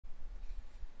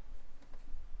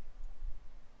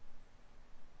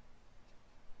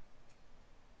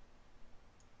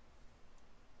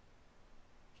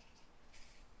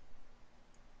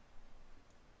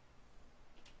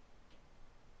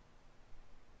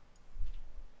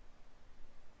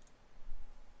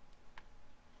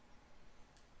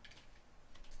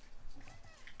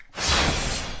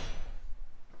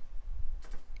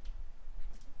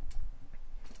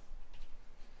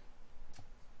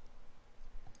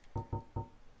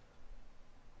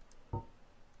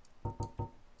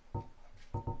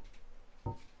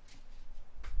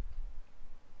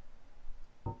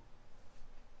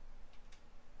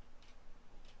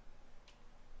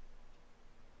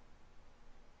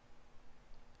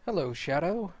Hello,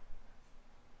 Shadow.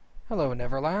 Hello,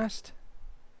 Neverlast.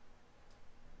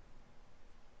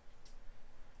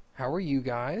 How are you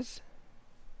guys?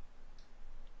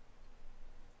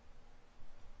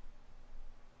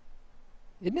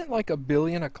 Isn't it like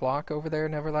 1,000,000,000 o'clock over there,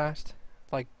 Neverlast?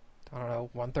 Like, I don't know,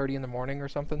 1:30 in the morning or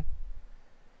something?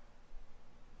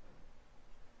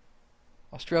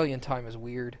 Australian time is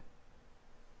weird.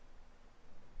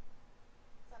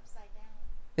 It's upside down.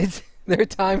 It's their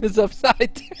time is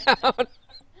upside down.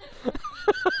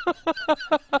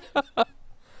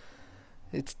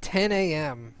 It's 10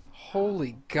 a.m.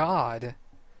 Holy God.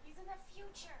 He's in the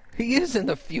future. He is in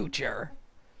the future.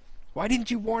 Why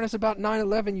didn't you warn us about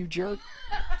 9/11, you jerk?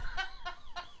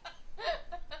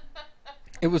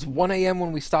 It was 1 a.m.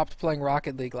 when we stopped playing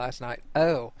Rocket League last night.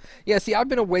 Oh. Yeah, see, I've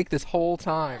been awake this whole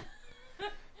time.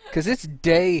 'Cause it's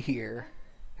day here.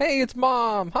 Hey, it's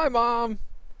Mom! Hi, Mom!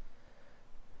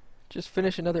 Just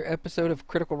finished another episode of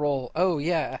Critical Role. Oh,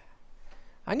 yeah.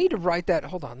 I need to write that.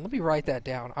 Hold on, let me write that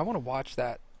down. I want to watch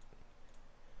that.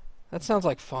 That sounds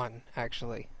like fun,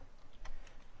 actually.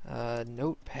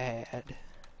 Notepad.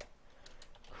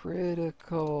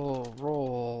 Critical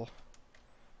Role.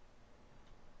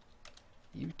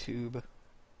 YouTube.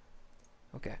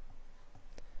 Okay.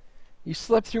 You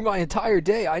slept through my entire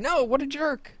day. I know, what a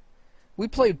jerk. We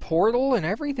played Portal and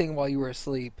everything while you were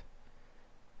asleep.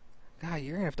 God,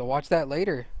 you're gonna have to watch that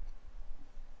later.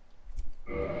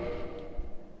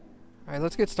 Alright,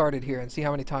 let's get started here and see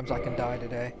how many times I can die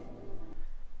today.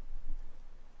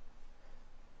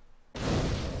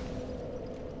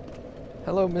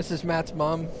 Hello, Mrs. Matt's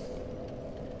mom.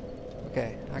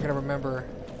 Okay, I gotta remember.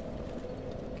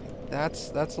 Okay,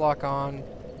 that's lock on.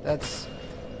 That's...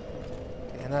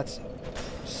 And that's...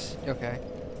 Okay.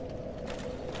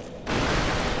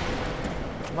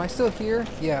 Am I still here?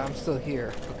 Yeah, I'm still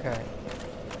here. Okay.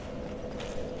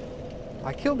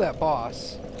 I killed that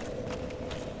boss.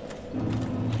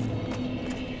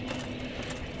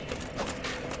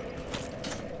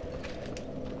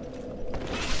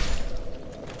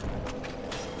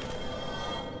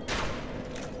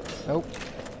 Nope.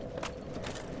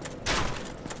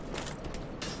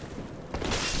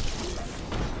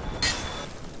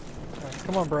 Alright,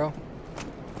 come on, bro.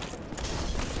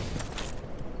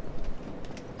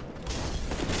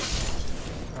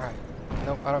 Alright.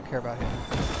 Nope, I don't care about him.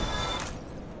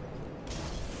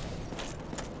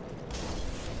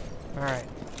 Alright.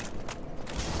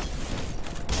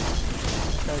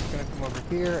 This guy's gonna come over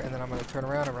here, and then I'm gonna turn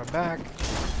around and run back.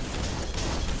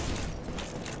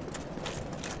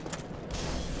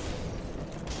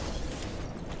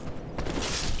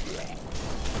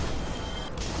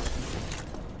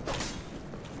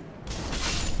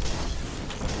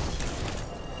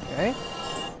 Okay.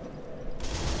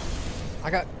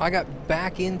 I got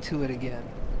back into it again.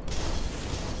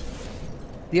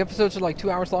 The episodes are like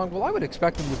 2 hours long. Well, I would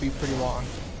expect them to be pretty long.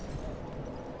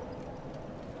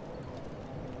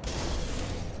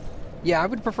 Yeah, I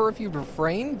would prefer if you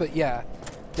refrain, but yeah,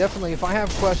 definitely if I have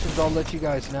questions, I'll let you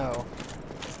guys know.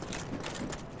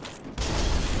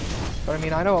 But I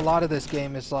mean, I know a lot of this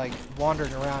game is like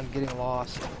wandering around getting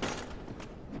lost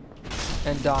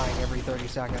and dying every 30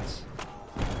 seconds.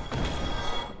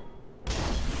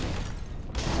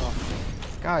 Oh.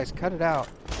 Guys, cut it out.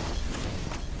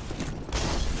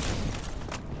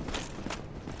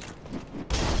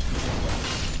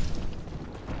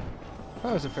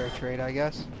 That was a fair trade, I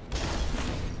guess.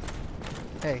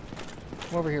 Hey,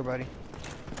 come over here, buddy.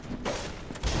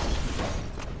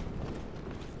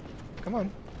 Come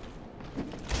on.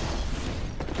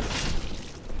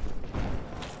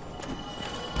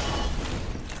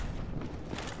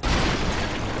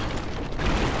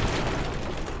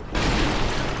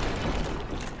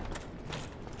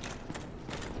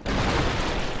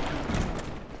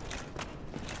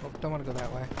 Oh, don't want to go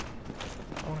that way.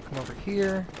 I want to come over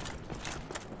here.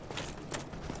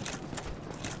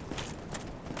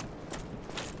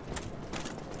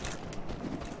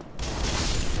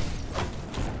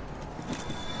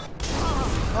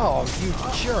 Oh, you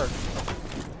jerk.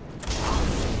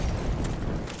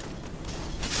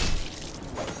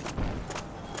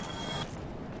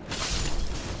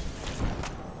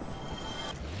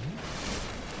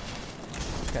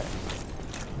 Okay.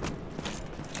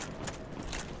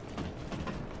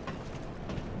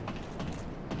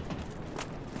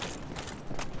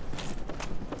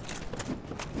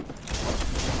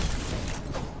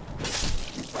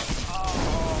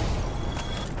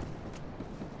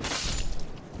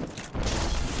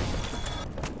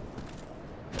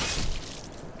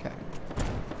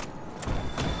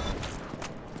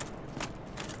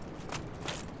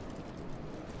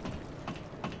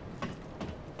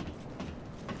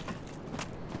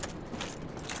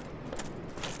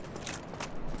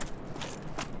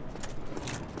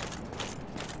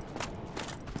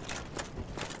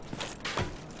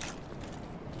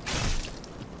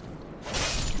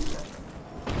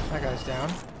 That guy's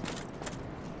down.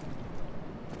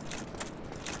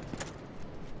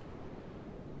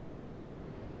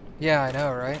 Yeah, I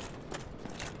know, right?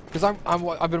 Because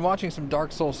I've been watching some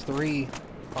Dark Souls 3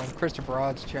 on Christopher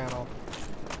Odd's channel,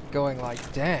 going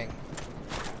like, dang,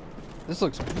 this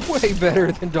looks way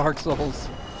better than Dark Souls.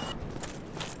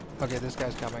 Okay, this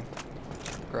guy's coming.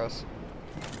 Gross.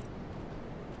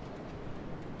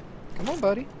 Come on,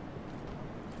 buddy.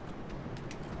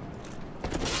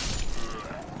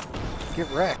 Get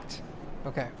wrecked.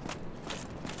 Okay.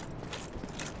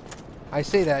 I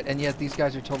say that, and yet these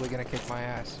guys are totally gonna kick my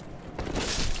ass.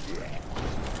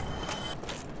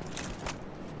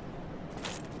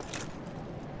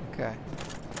 Okay.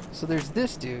 So there's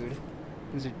this dude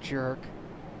who's a jerk,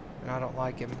 and I don't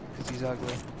like him because he's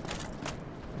ugly.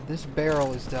 This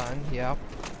barrel is done, yep.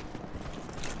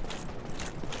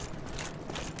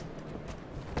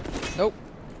 Nope.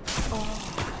 Oh.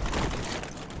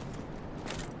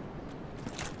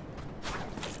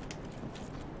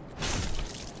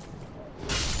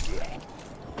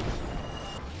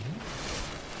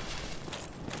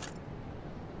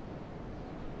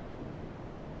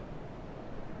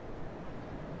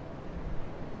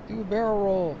 Do a barrel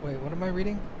roll. Wait, what am I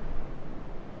reading?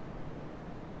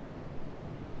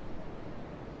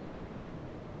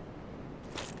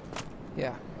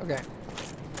 Yeah, okay.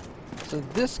 So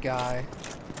this guy,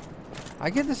 I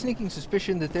get the sneaking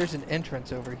suspicion that there's an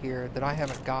entrance over here that I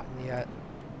haven't gotten yet.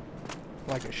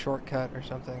 Like a shortcut or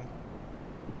something.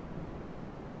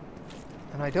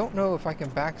 And I don't know if I can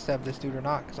backstab this dude or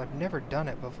not, because I've never done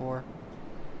it before.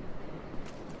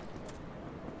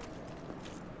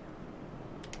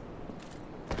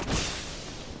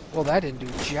 Well, that didn't do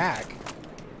jack.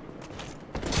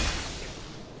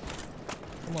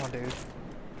 Come on, dude.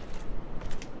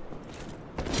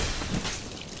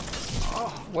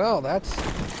 Oh, well, that's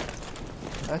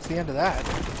the end of that,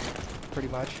 pretty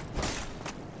much.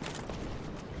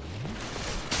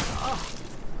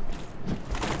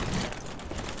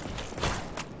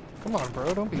 Come on,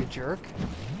 bro, don't be a jerk.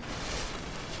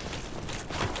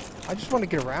 I just want to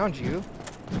get around you.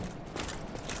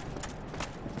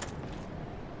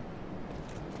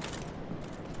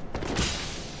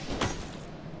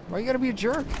 Why you gotta be a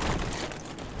jerk?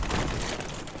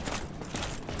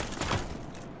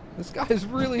 This guy is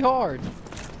really hard.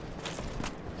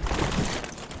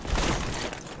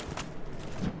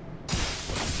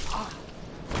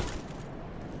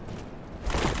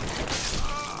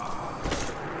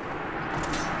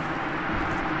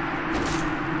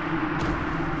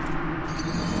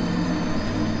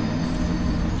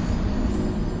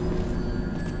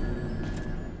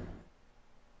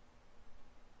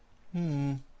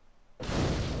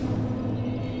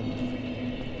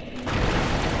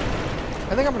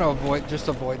 I think I'm gonna avoid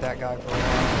that guy for a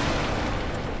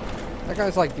while. That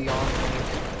guy's like beyond me.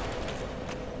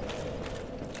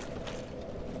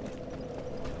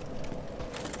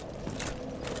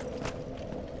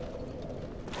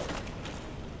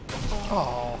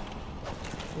 Oh,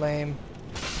 lame.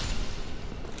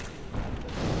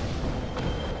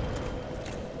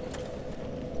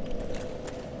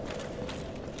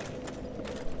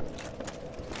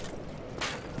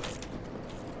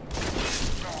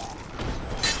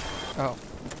 Oh.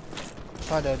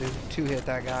 Thought I'd two-hit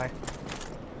that guy.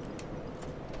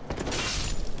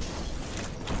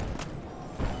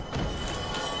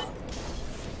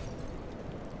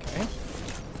 Okay.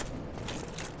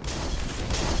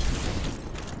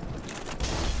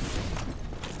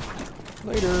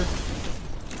 Later.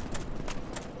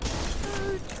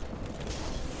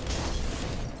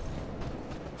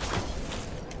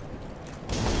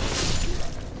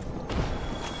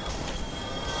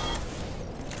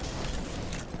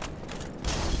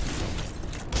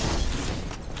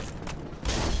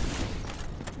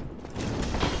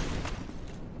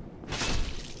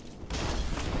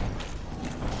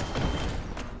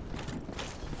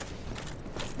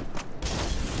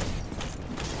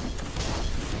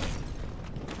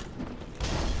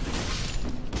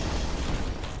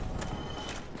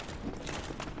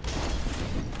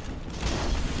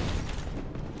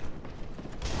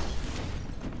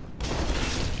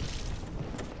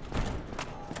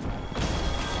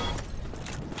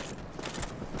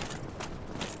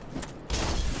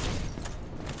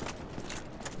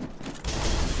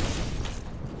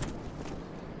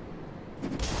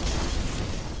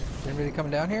 Anybody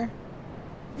coming down here?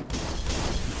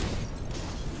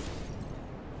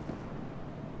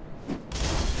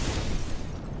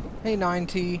 Hey,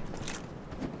 9T.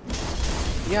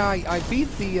 Yeah, I beat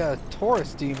the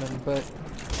Taurus demon, but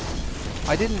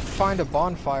I didn't find a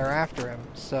bonfire after him,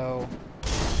 so...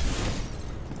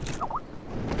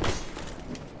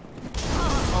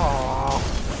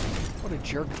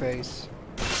 jerk face.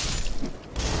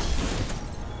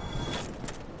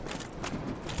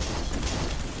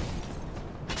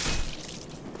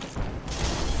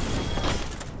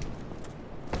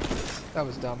 That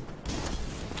was dumb.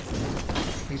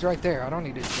 He's right there. I don't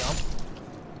need to jump.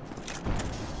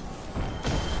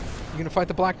 You gonna fight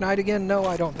the Black Knight again? No,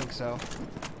 I don't think so.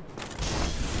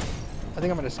 I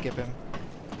think I'm gonna skip him.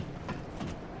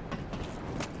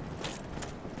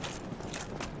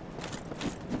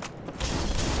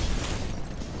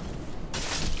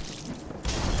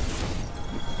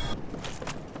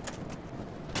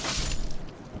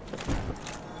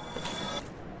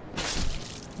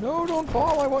 No, don't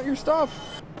fall. I want your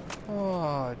stuff.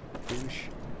 Oh, douche.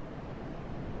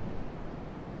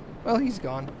 Well, he's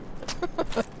gone.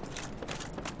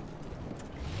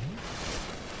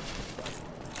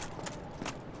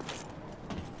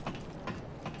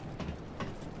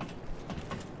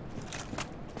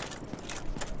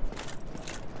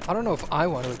 I don't know if I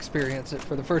want to experience it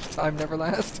for the first time,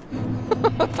 Neverlast.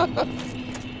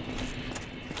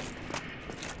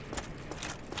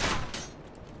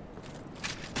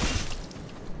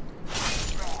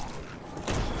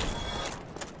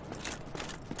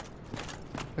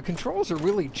 The controls are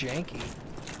really janky.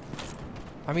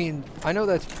 I mean, I know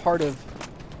that's part of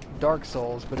Dark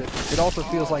Souls, but it also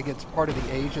feels like it's part of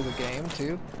the age of the game,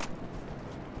 too.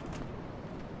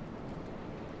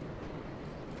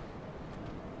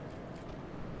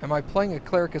 Am I playing a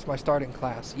cleric as my starting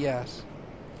class? Yes.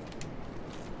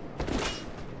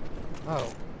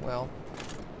 Oh, well.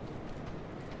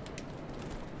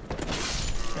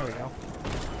 There we go.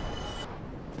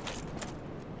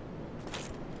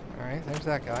 Alright, there's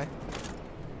that guy.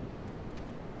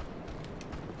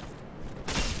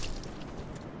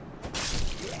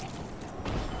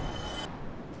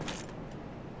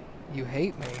 You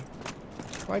hate me?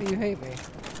 Why do you hate me?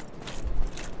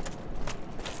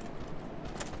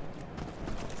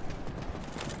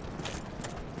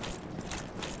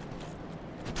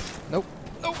 Nope.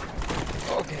 Nope.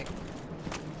 Okay.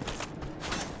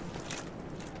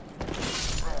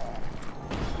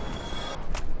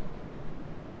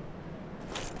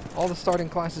 All the starting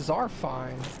classes are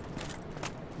fine.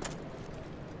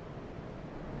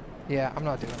 Yeah, I'm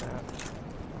not doing that.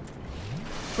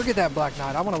 Forget that Black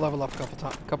Knight. I want to level up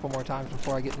a couple more times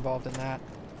before I get involved in that.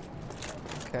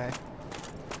 Okay.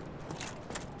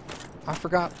 I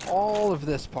forgot all of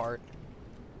this part.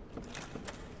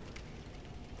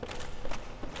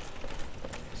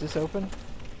 Is this open?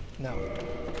 No.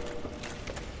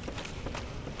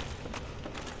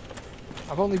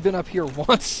 I've only been up here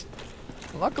once.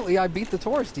 Luckily, I beat the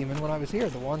Taurus Demon when I was here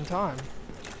the one time.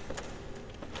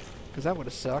 Because that would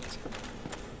have sucked.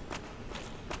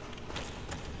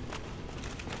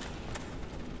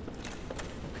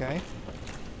 Okay.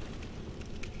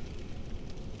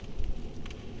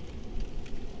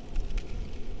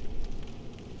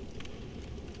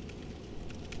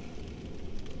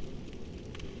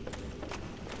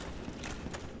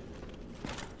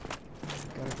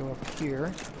 Gotta go up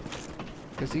here.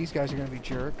 Because these guys are gonna be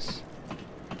jerks.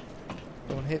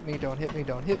 Don't hit me, don't hit me,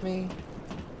 don't hit me.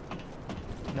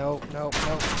 Nope, nope,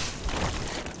 nope.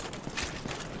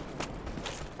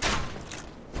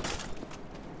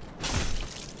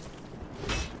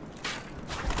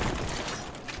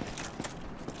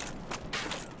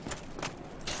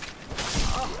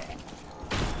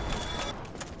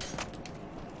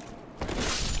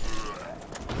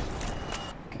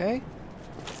 Okay.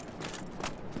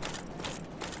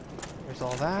 There's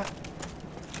all that.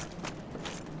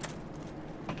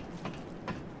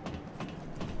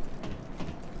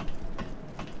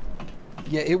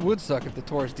 Yeah, it would suck if the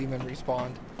Taurus Demon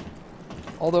respawned.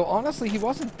 Although, honestly, he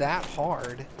wasn't that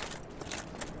hard.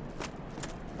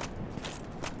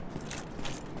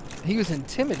 He was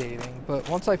intimidating, but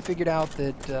once I figured out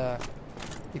that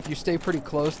if you stay pretty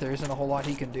close, there isn't a whole lot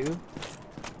he can do.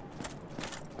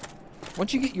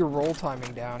 Once you get your roll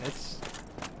timing down,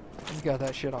 you got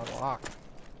that shit on lock.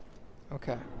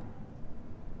 Okay.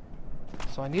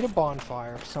 So I need a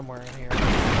bonfire somewhere in here.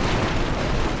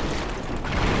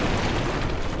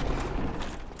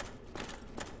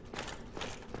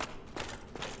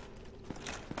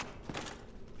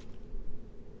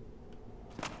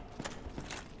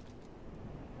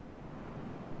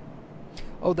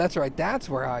 Oh, that's right. That's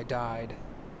where I died.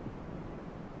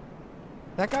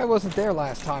 That guy wasn't there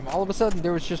last time. All of a sudden,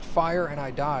 there was just fire and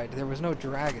I died. There was no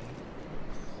dragon.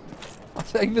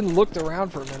 I even looked around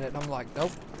for a minute and I'm like,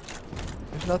 nope.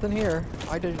 There's nothing here.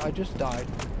 I just died.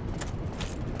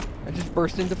 I just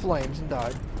burst into flames and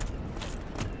died.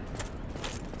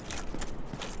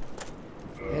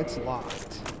 It's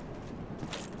locked.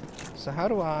 So how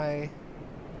do I...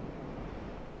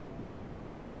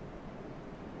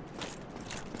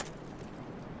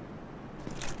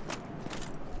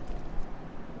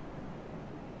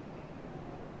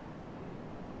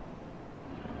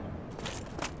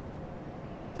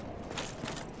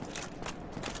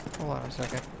 Hold on a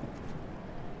second.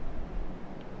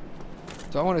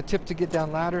 Do I want to tip to get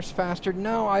down ladders faster?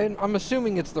 No, I'm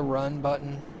assuming it's the run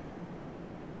button.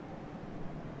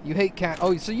 You hate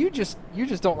oh, so you just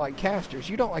don't like casters.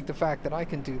 You don't like the fact that I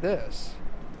can do this.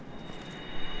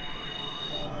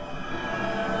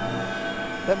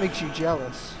 That makes you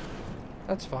jealous.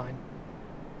 That's fine.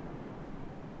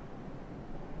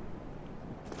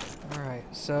 Alright,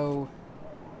 so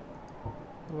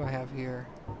what do I have here?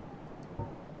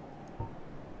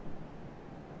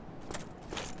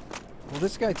 Will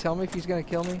this guy tell me if he's gonna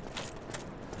kill me?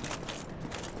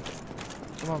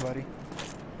 Come on, buddy.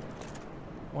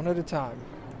 One at a time.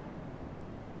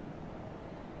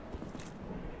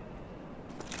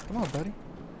 Come on, buddy.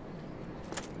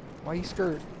 Why you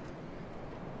skirt?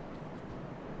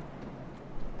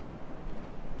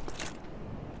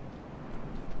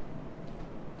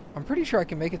 I'm pretty sure I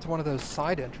can make it to one of those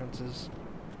side entrances.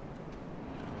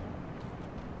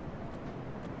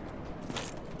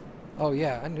 Oh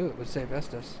yeah, I knew it would save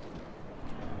Estes.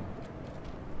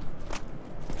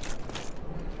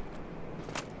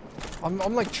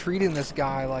 I'm like treating this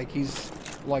guy like he's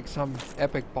like some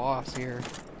epic boss here.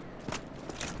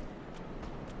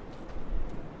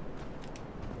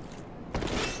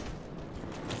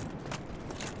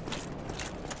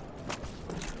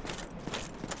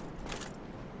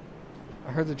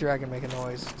 I heard the dragon make a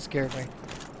noise. It scared me.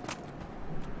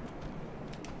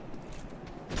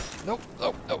 Nope,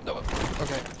 nope, nope, nope.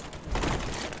 Okay.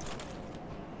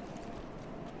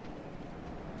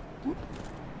 Whoop.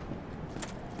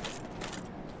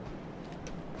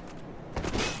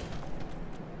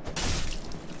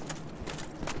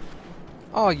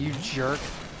 Oh, you jerk.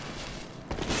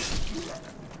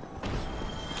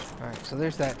 Alright, so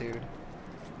there's that dude.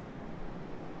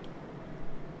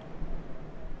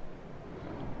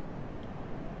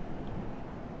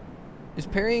 Is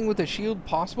parrying with a shield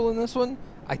possible in this one?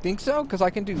 I think so, because I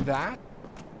can do that.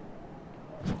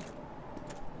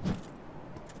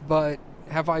 But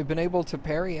have I been able to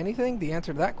parry anything? The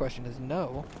answer to that question is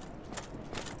no.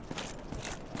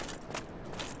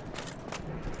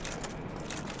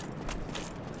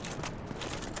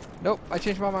 Nope, I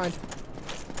changed my mind.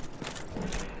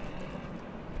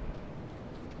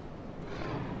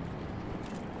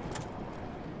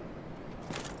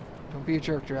 Don't be a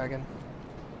jerk, dragon.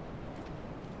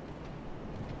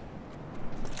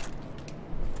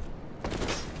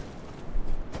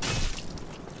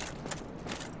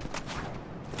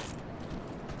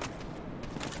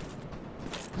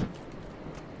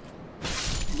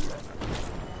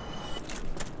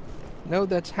 No,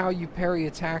 that's how you parry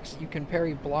attacks. You can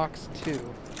parry blocks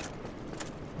too.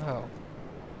 Oh.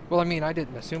 Well, I mean, I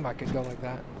didn't assume I could go like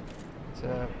that.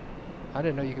 So, I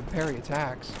didn't know you could parry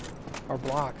attacks. Or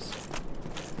blocks.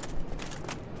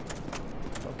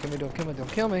 Don't kill me, don't kill me,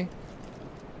 don't kill me.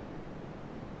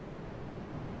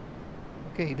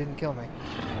 Okay, he didn't kill me.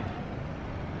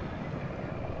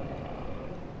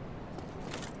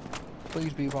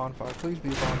 Please be a bonfire. Please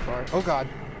be a bonfire. Oh god.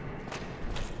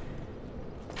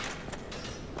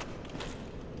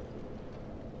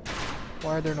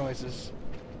 Why are there noises?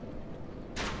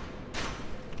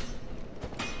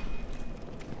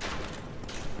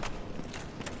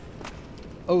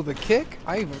 Oh, the kick?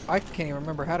 I can't even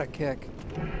remember how to kick.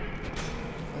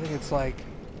 I think it's like...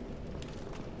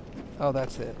 Oh,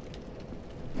 that's it.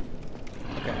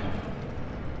 Okay.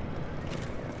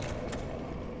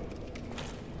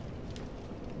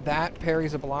 That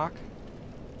parries a block?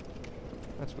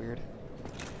 That's weird.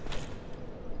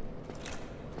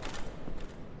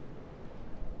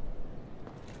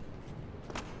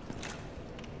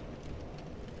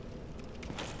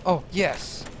 Oh,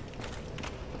 yes.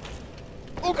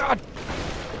 Oh, God.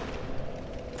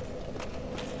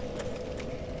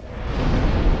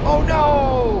 Oh,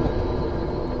 no.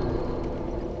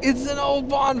 It's an old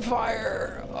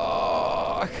bonfire.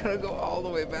 Oh, I gotta go all the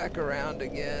way back around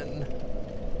again.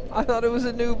 I thought it was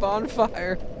a new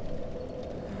bonfire.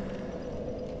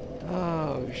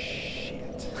 Oh,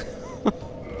 shit.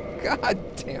 God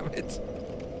damn it.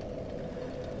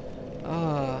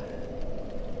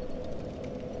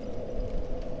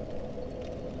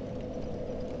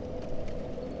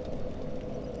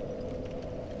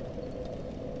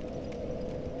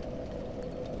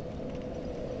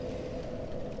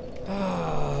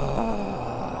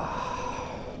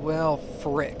 Well,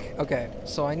 frick. Okay,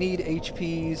 so I need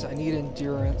HPs, I need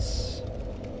endurance.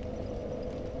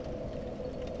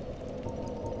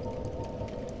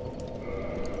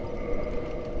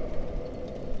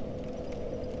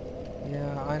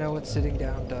 Yeah, I know what sitting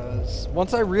down does.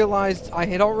 Once I realized, I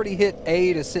had already hit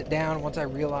A to sit down once I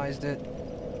realized it.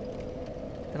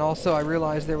 And also, I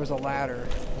realized there was a ladder,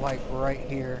 like, right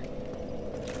here.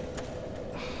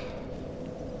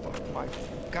 Fuck my...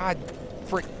 God,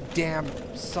 frick, damn,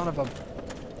 son of a...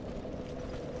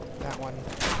 That one.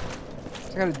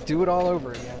 So I gotta do it all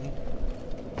over again.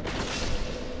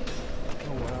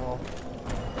 Oh well.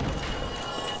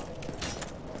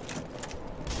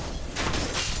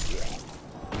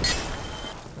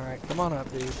 Alright, come on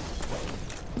up, dude.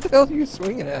 What the hell are you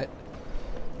swinging at?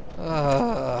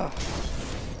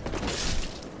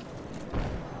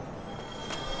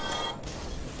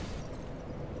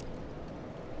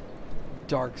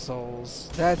 Dark Souls.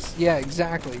 That's, yeah,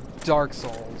 exactly. Dark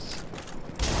Souls.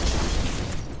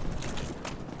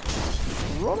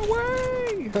 Run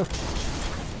away!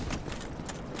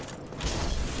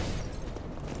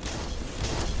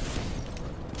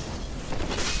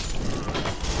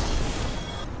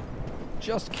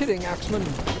 Just kidding, Axeman.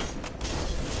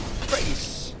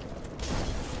 Face!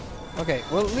 Okay,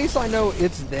 well at least I know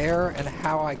it's there and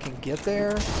how I can get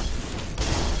there.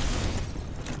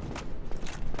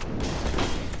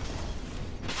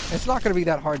 It's not going to be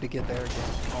that hard to get there again,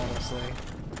 honestly.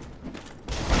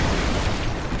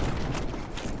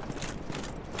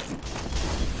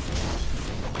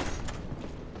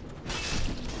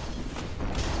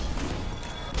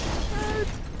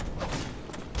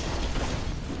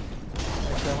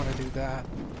 Actually, I want to do that.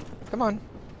 Come on.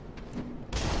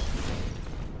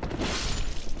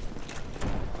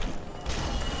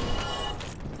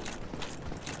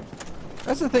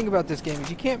 That's the thing about this game, is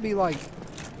you can't be like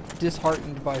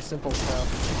disheartened by simple stuff.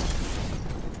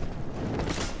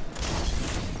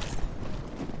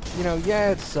 You know, yeah,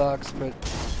 it sucks, but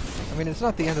I mean, it's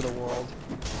not the end of the world.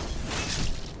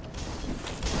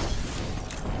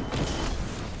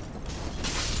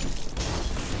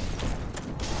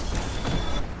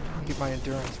 Get my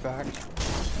endurance back.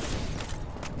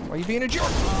 Why are you being a jerk?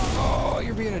 Oh,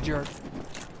 you're being a jerk.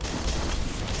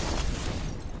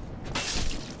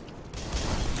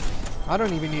 I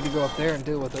don't even need to go up there and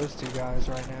deal with those two guys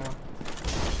right now.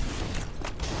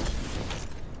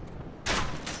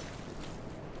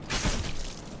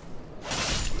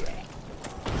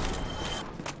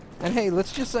 And hey,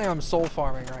 let's just say I'm soul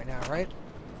farming right now, right?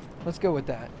 Let's go with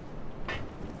that.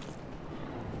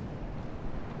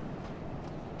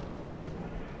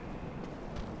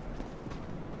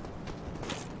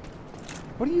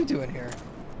 What are you doing here?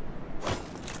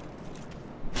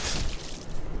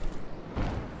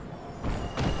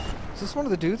 Is this one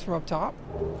of the dudes from up top?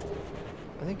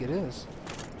 I think it is.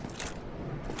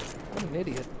 What an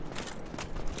idiot.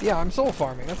 Yeah, I'm soul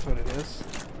farming, that's what it is.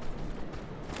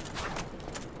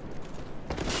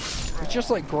 It's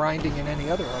just like grinding in any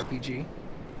other RPG.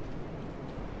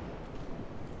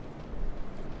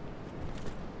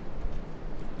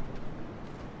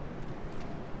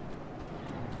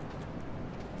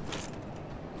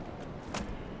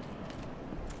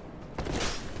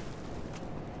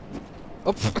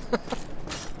 Oh.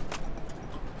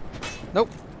 Nope.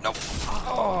 Nope.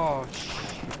 Oh, shit.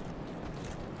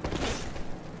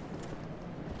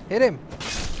 Hit him.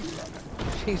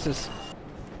 Jesus.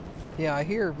 Yeah, I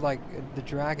hear, like, the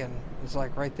dragon is,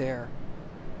 like, right there.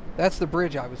 That's the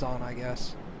bridge I was on, I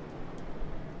guess.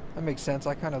 That makes sense.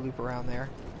 I kind of loop around there.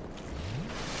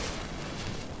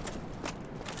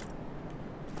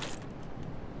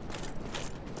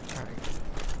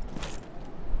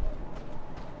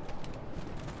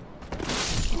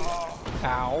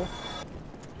 Ow.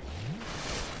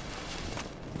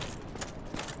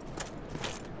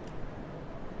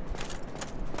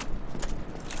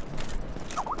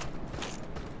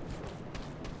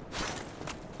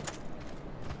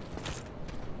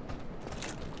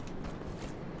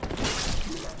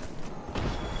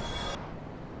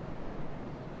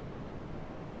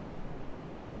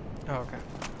 Oh, okay.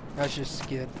 That's just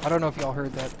skid. I don't know if y'all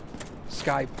heard that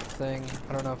Skype thing.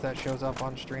 I don't know if that shows up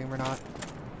on stream or not.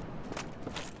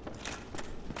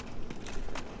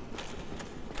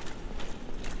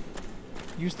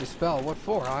 Use the spell. What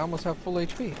for? I almost have full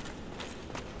HP.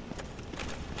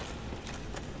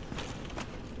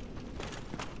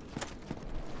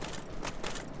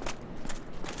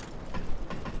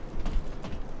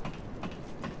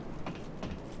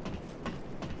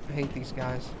 I hate these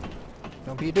guys.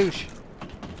 Don't be a douche.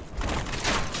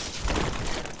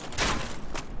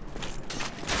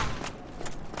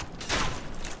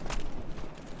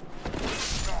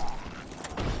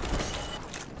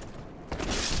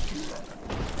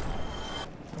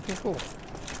 Okay, cool.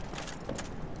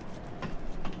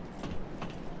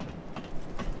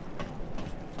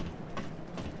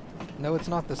 No, it's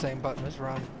not the same button as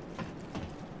run.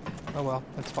 Oh well,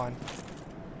 that's fine.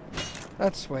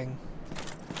 That's swing.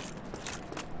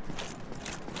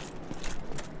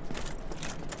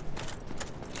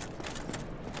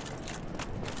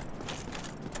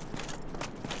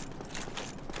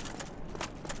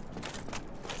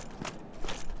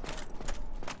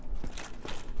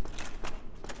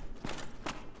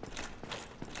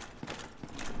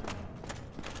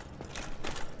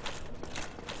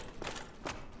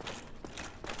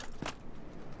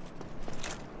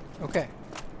 Okay.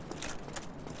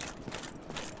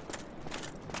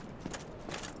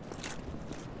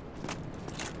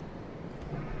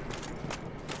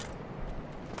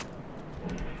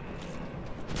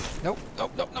 Nope,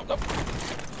 nope, nope, nope, nope.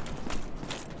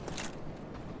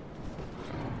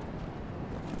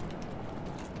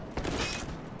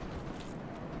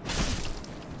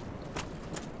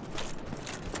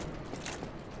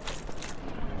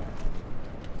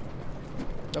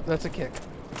 Nope, that's a kick.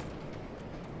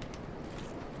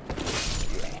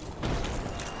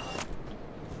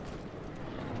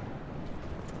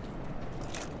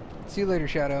 See you later,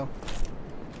 Shadow.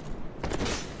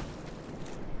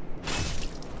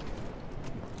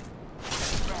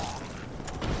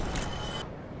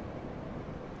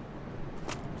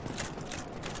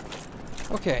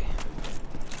 Okay.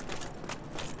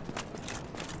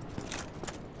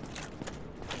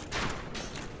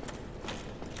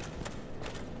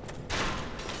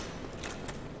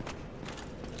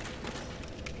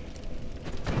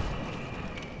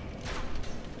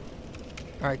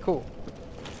 Alright, cool.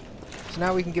 So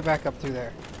now we can get back up through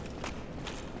there.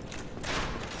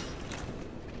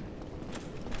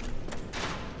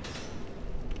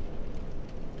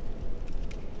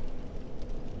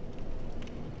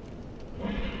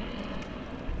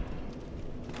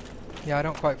 Yeah, I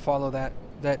don't quite follow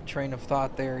that train of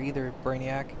thought there either,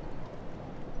 Brainiac.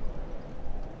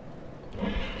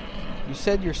 You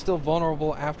said you're still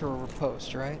vulnerable after a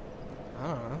riposte, right? I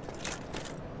don't know.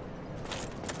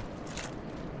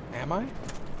 Am I?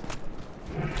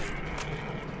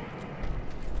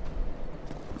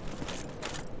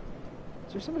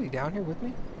 Is there somebody down here with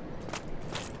me?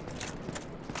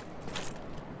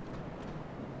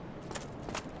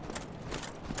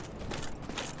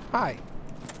 Hi.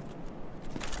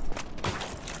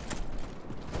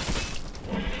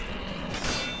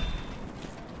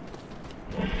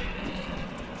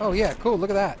 Oh yeah, cool,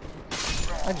 look at that.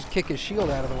 I just kick his shield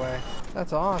out of the way.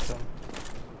 That's awesome.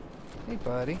 Hey,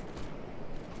 buddy.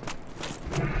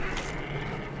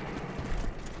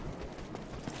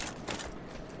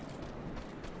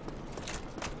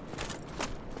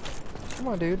 Come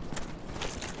on, dude.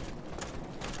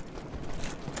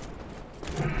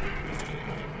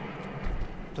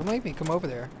 Don't make me come over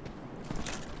there.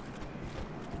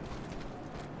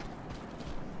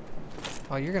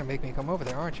 Oh, you're gonna make me come over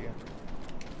there, aren't you?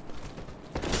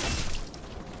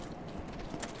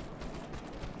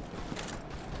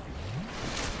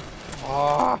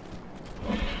 Aw!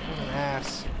 What an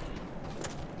ass.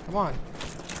 Come on.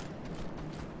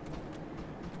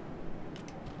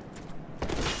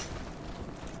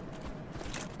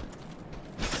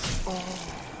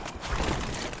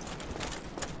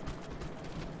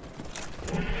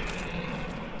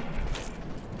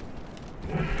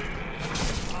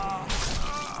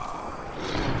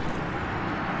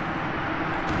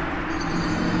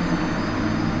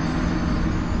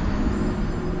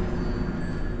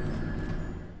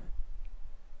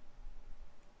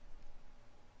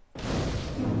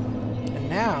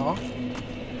 Now,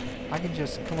 I can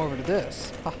just come over to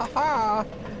this. Ha ha ha!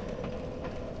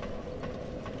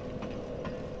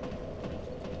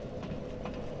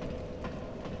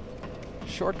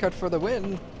 Shortcut for the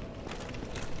win!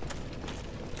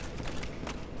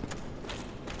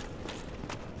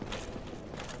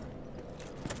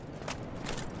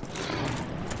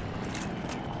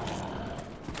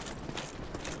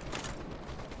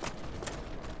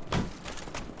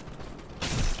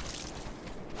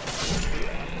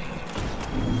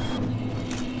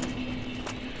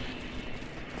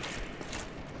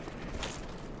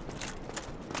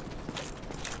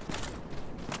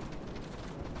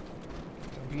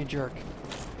 Be a jerk.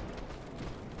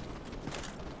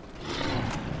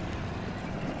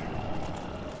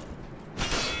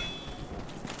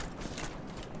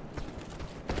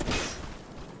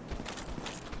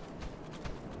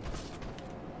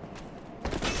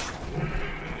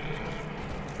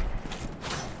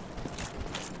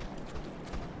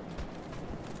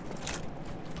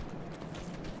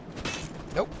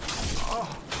 Nope.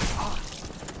 Oh.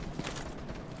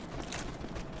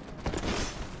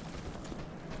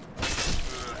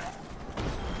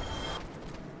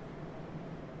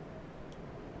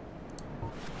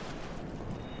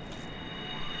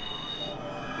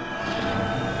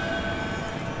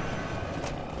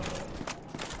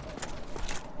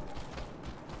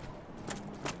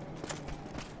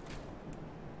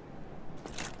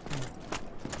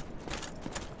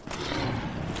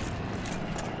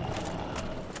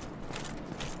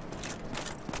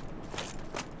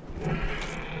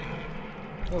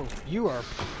 Oh, you are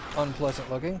unpleasant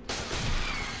looking.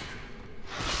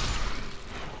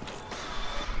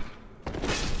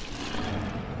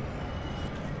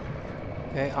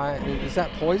 Okay, is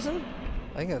that poison?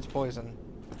 I think that's poison.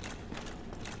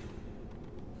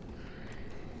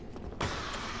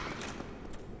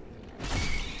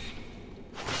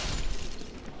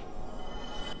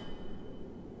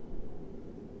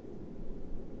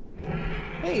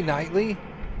 Hey, Knightley.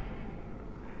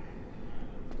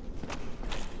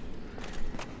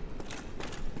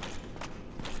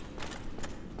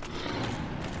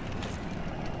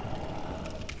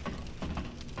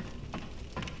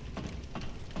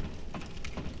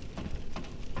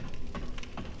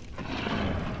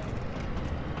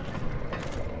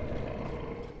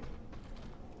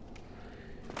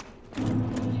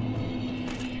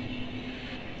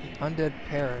 Undead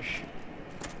Parish.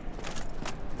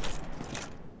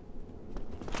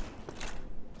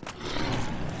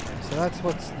 So that's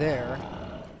what's there.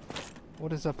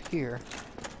 What is up here?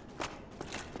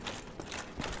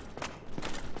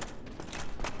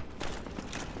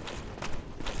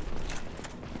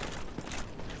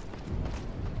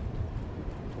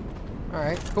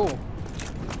 Alright, cool.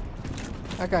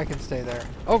 That guy can stay there.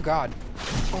 Oh god.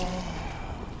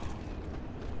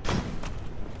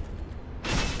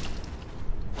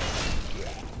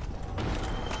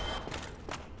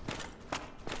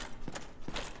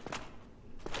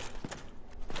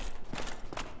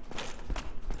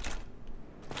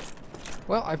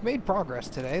 Well, I've made progress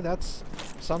today. That's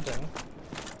something.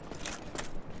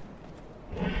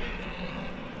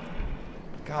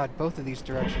 God, both of these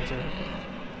directions are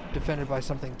defended by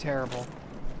something terrible.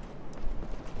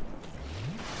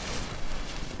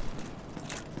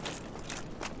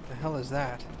 The hell is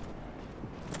that?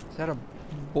 Is that a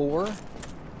boar?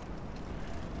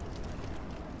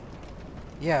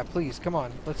 Yeah, please, come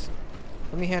on. Let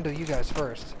me handle you guys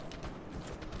first.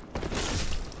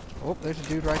 Oh, there's a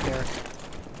dude right there.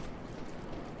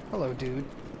 Hello, dude.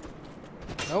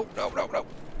 Nope, nope, nope, nope.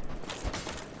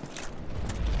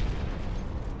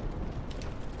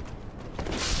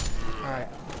 Alright.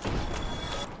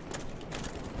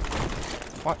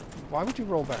 Why would you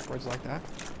roll backwards like that?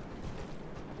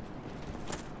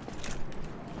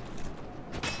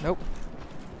 Nope.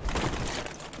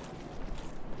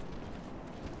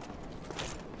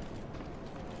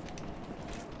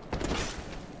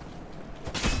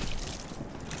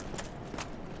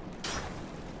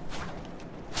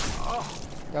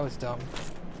 That was dumb.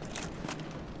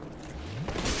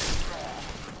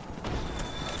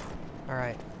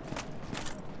 Alright.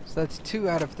 So that's 2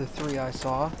 out of the 3 I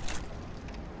saw.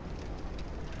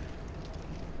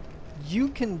 You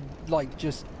can, like,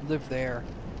 just live there.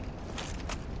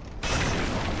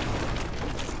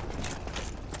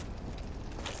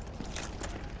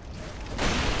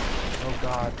 Oh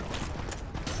god.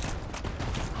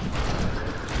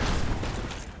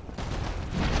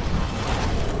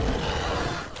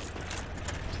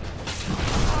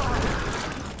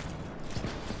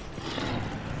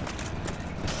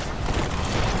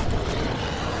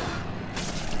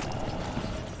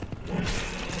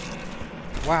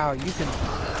 Wow, you can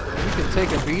take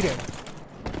a beating.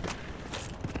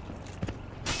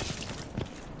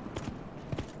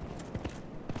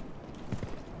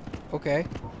 Okay.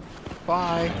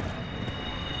 Bye.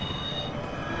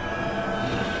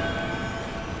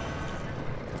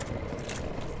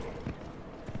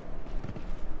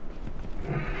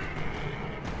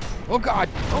 Oh god!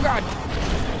 Oh god!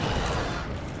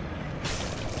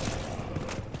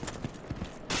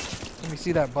 Let me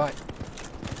see that butt.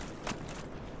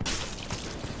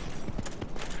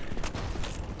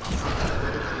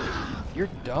 You're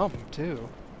dumb, too.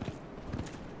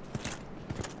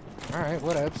 Alright,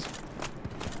 whatevs.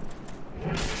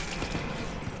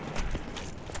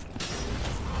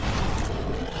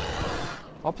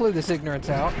 I'll play this ignorance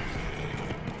out.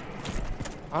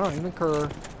 I don't even care.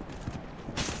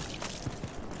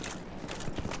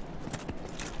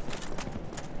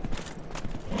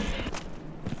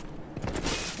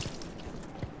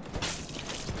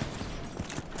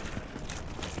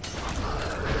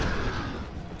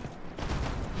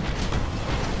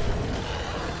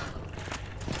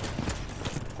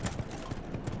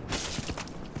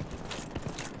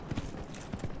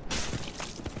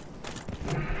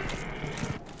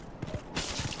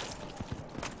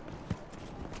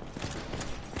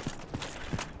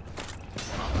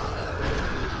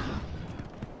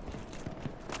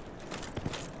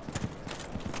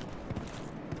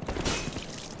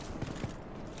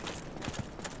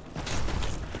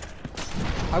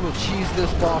 I will cheese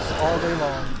this boss all day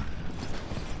long.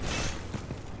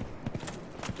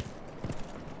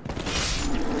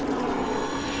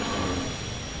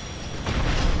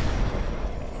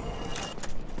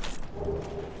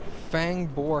 Fang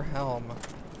Boar Helm.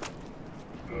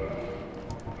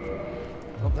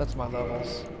 Nope, that's my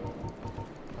levels.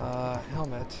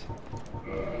 Helmet.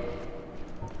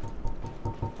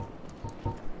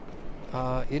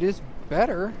 It is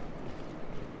better.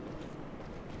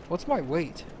 What's my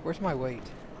weight? Where's my weight?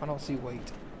 I don't see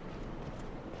weight.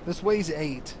 This weighs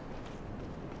 8.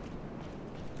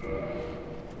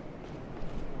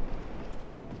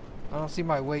 I don't see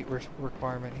my weight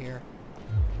requirement here.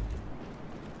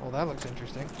 Well, that looks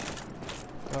interesting.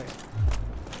 Nice.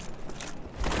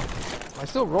 I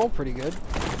still roll pretty good.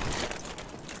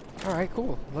 Alright,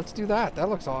 cool. Let's do that. That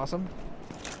looks awesome.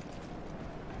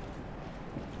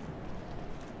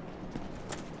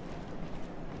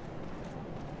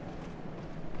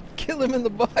 Kill him in the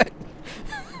butt!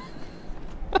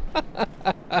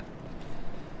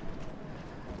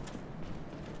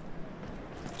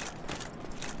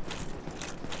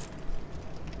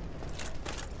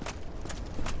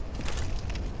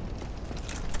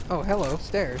 Oh, hello,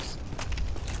 stairs.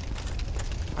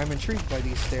 I'm intrigued by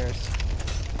these stairs.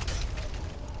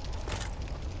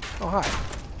 Oh, hi.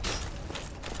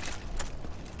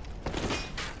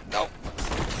 No.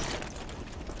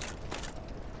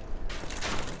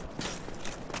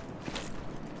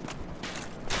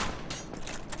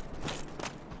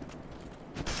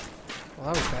 Well,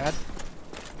 that was bad.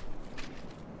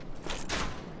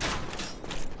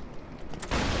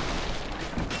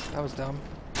 That was dumb.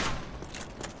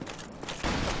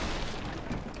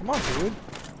 Come on, dude.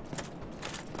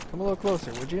 Come a little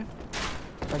closer, would you?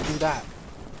 Like do that.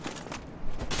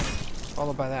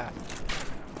 Followed by that.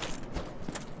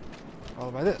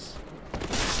 Followed by this.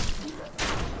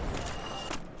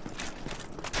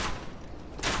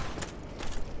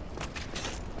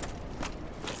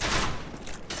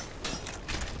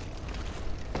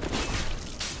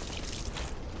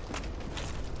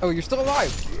 Oh, you're still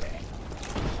alive!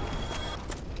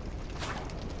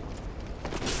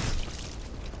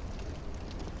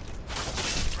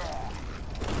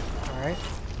 Alright.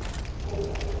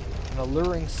 An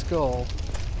alluring skull.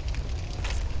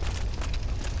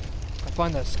 I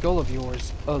find that skull of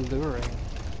yours alluring.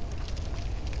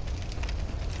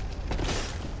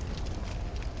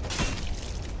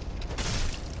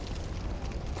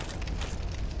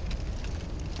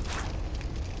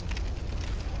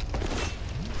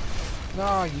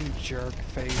 Oh, you jerk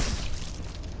face.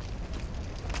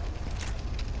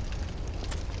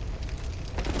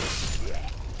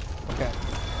 Okay.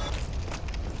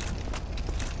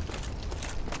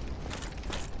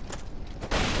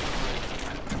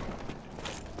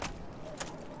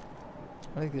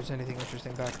 I don't think there's anything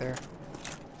interesting back there.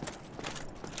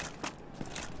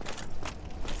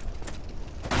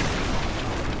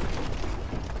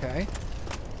 Okay.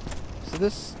 So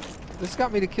this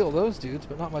got me to kill those dudes,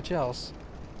 but not much else.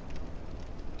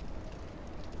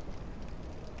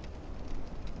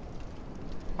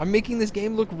 I'm making this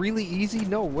game look really easy?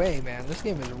 No way, man. This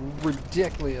game is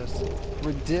ridiculous.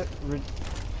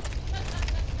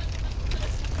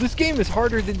 This game is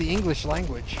harder than the English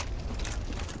language.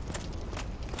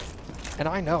 And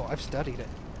I know, I've studied it.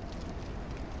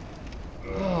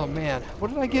 Oh man, what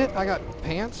did I get? I got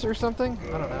pants or something?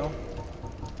 I don't know.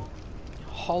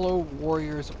 Hollow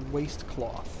Warrior's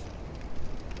Waistcloth.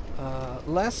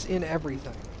 Less in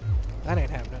everything. That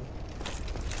ain't happening.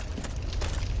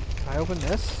 Can I open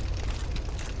this?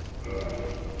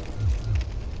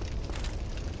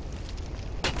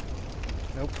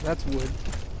 Nope, that's wood.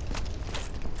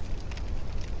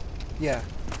 Yeah.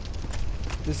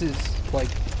 This is, like...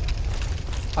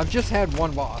 I've just had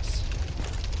one boss.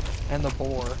 And the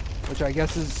boar. Which I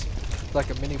guess is like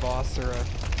a mini-boss or a...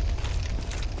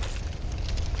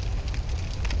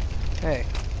 Hey.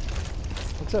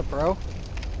 What's up, bro?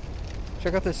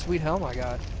 Check out this sweet helm I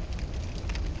got.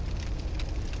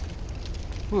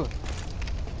 Whew.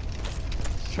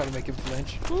 Just trying to make him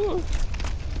flinch. Whew.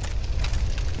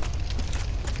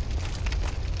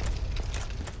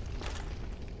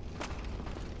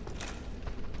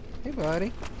 Hey,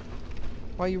 buddy.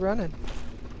 Why you running?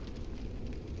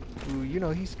 Ooh, you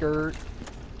know he's scared.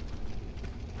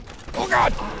 Oh,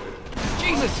 God!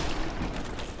 Jesus!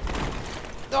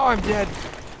 Oh, I'm dead.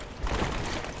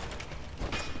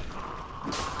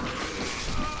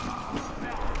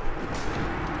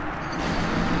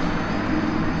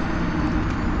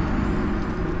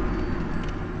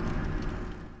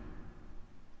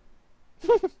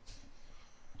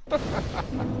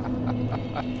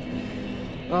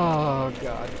 Oh,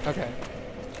 God. Okay.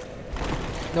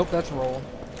 Nope, that's roll.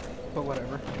 But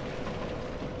whatever.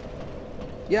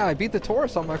 Yeah, I beat the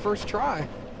Taurus on my first try.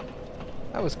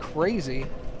 That was crazy.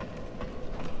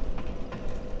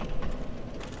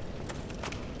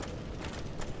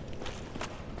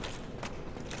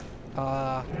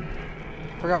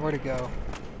 Forgot where to go.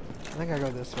 I think I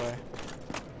go this way.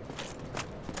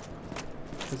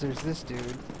 Because there's this dude.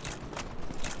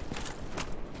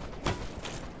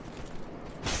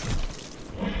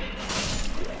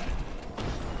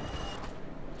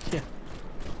 Yeah.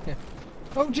 Yeah.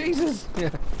 Oh, Jesus! Yeah,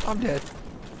 I'm dead.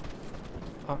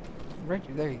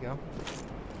 Right there you go.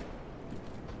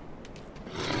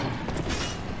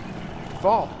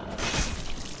 Fall!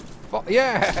 Fall!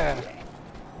 Yeah!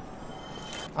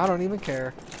 I don't even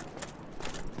care.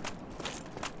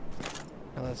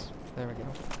 Now there we go.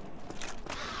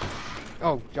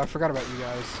 Oh, I forgot about you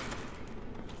guys.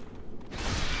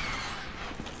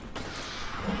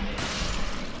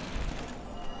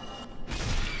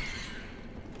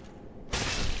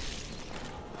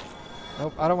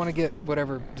 Nope, I don't want to get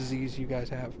whatever disease you guys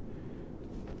have.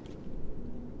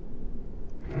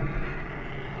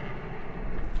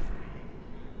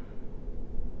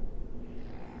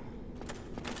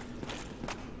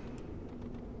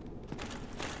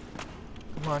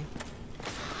 Come on.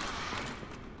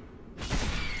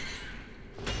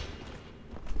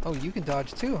 Oh, you can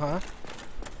dodge too, huh?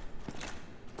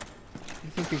 You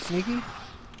think you're sneaky?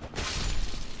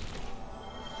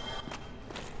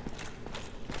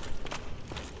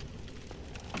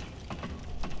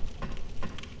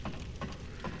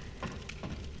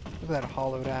 Look at that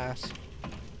hollowed ass.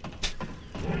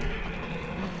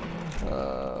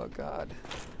 Oh, God.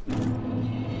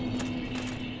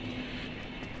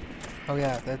 Oh,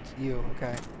 yeah, that's you.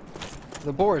 Okay.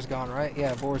 The boar's gone, right?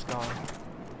 Yeah, boar's gone.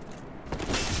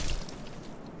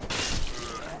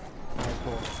 Alright,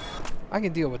 cool. I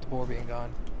can deal with the boar being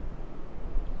gone.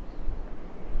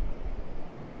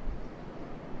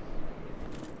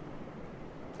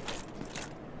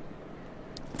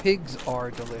 Pigs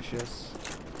are delicious.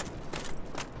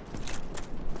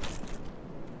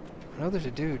 I know there's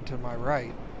a dude to my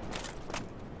right.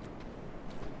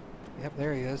 Yep,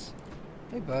 there he is.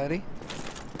 Hey, buddy.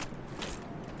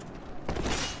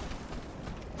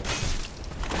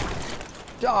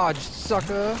 Dodge,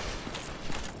 sucker!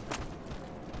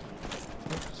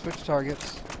 Oops, switch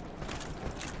targets.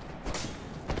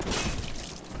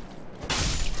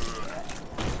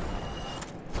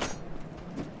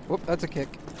 Whoop, that's a kick.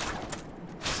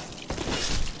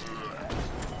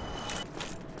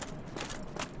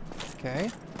 Okay.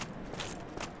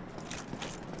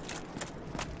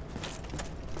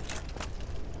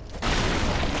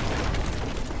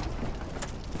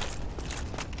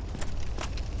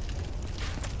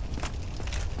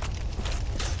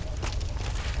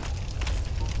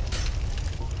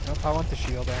 Nope, I want the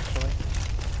shield actually.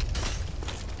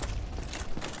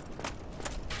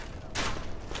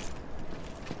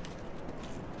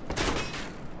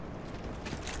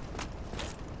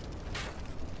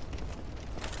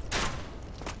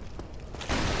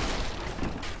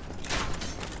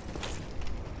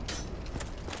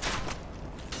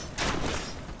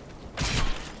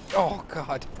 Oh,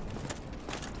 God.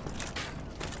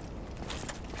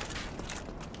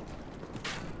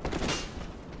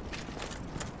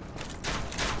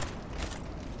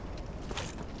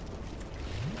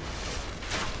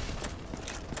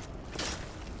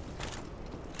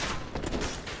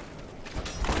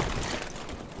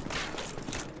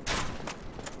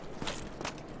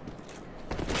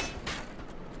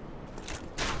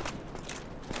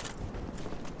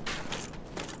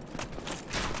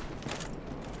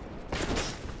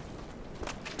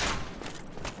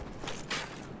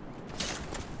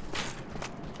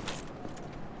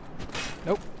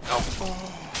 Nope. Nope.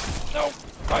 Oh. Nope.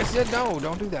 I said no.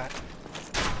 Don't do that.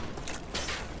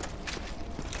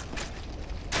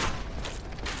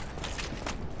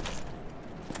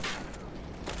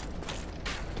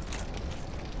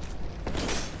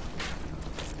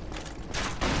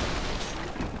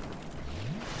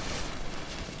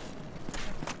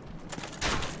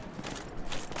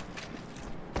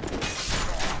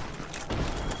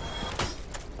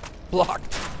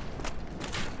 Blocked.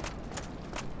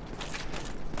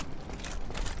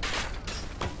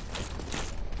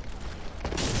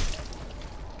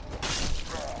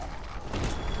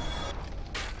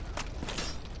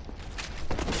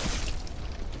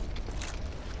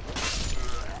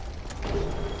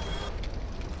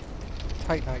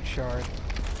 Titanite shard.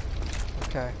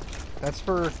 Okay. That's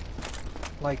for,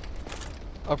 like,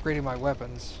 upgrading my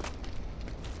weapons.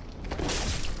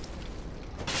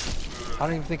 I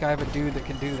don't even think I have a dude that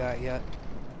can do that yet.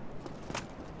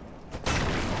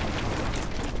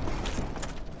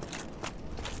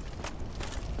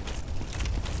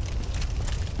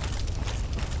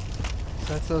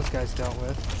 So that's those guys dealt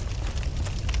with.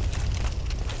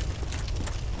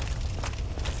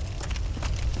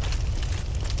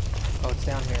 Oh, it's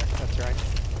down here. That's That's right.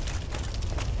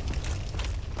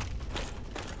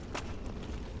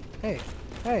 Hey,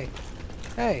 hey,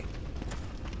 hey.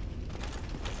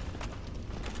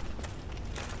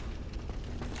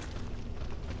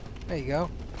 There you go.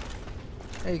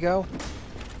 There you go.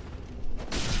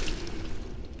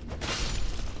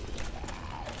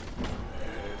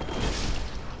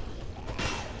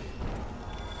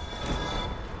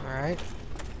 Alright.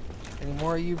 Any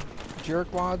more of you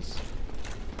jerkwads?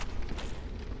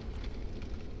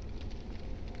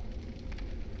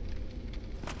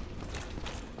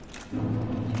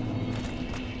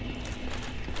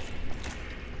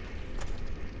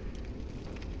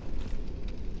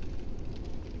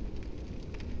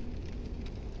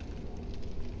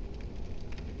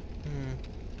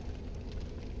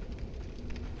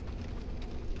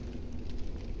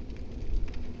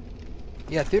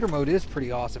 Yeah, theater mode is pretty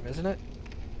awesome, isn't it?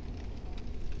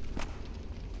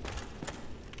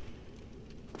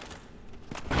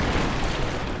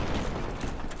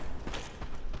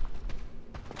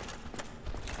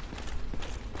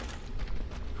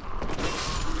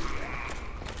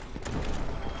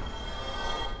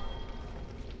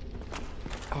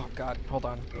 Oh god, hold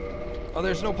on. Oh,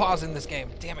 there's no pause in this game.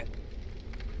 Damn it.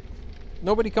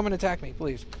 Nobody come and attack me,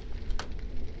 please.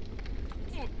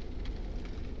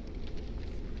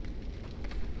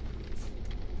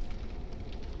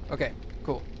 Okay,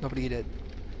 cool. Nobody did.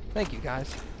 Thank you,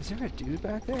 guys. Is there a dude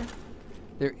back there?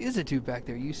 There is a dude back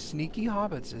there, you sneaky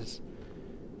hobbitses.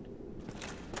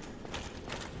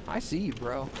 I see you,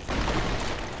 bro.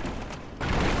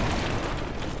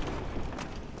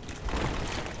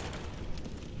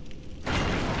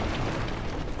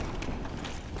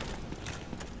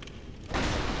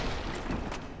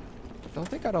 Don't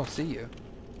think I don't see you.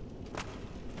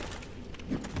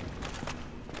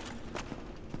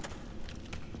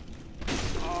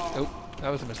 Nope, that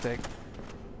was a mistake.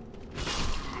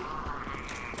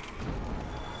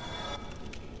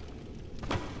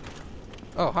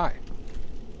 Oh, hi.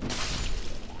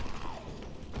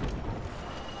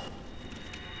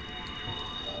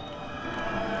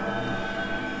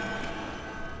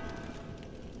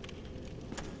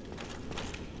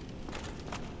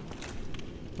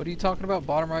 What are you talking about?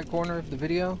 Bottom right corner of the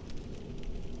video?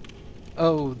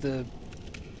 Oh, the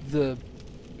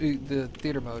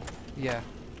theater mode. Yeah.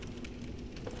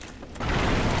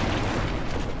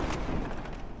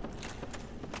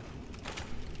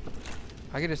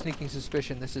 I get a sneaking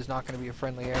suspicion this is not going to be a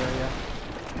friendly area.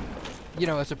 You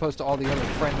know, as opposed to all the other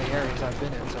friendly areas I've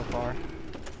been in so far.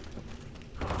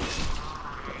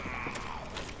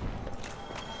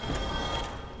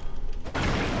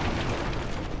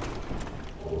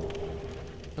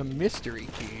 A mystery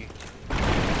key.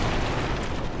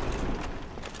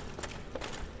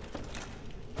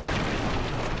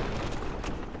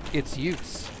 Its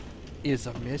use is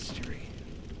a mystery.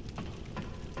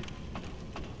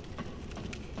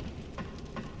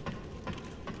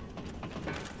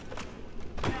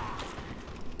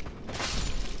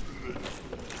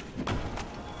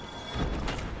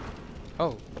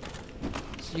 Oh,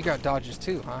 so you got dodges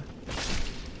too, huh? How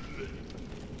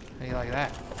do you like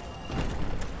that?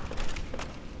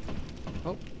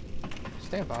 Oh,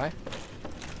 stand by.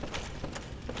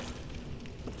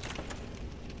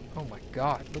 Oh my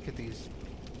god, look at these.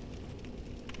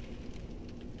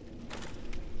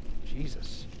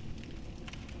 Jesus.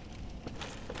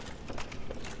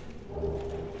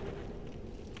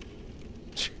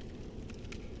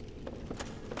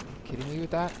 Kidding me with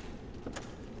that?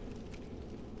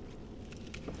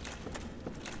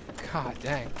 God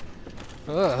dang.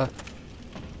 Ugh.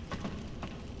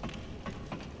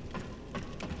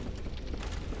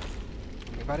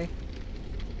 Anybody?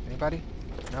 Anybody?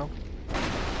 No?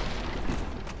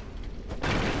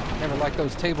 Never liked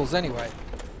those tables anyway.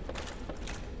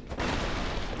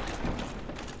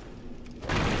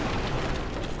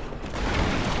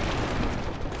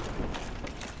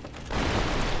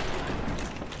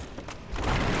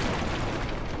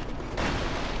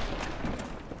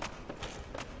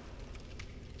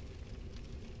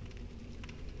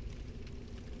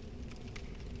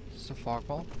 Is this a fog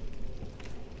ball?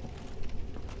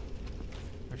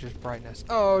 Or just brightness?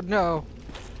 Oh no!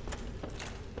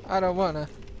 I don't wanna.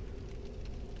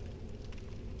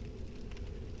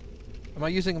 Am I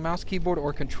using a mouse, keyboard,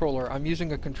 or controller? I'm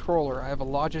using a controller. I have a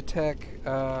Logitech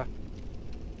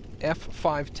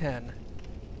F510.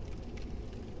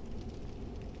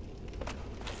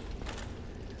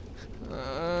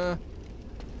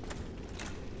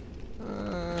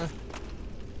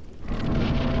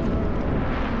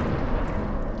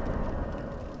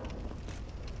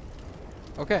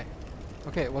 Okay.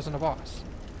 Okay, it wasn't a boss.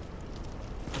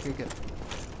 Okay, good.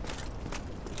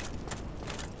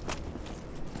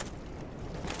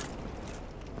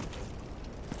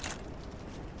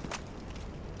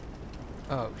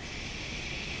 Oh,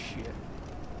 shit.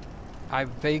 I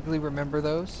vaguely remember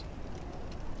those.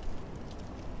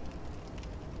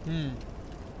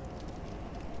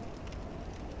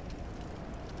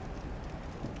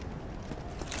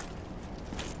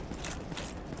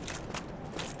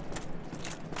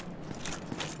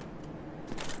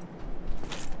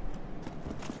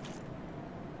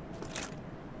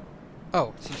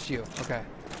 Oh, it's just you. Okay.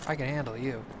 I can handle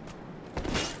you.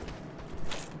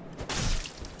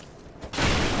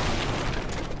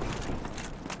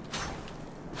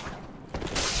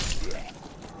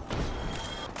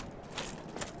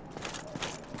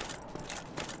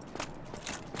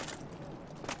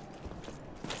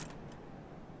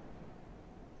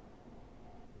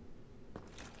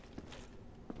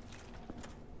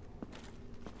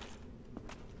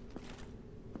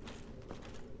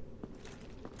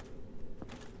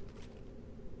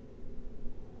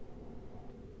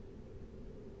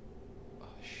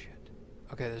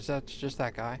 Okay, that's just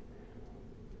that guy.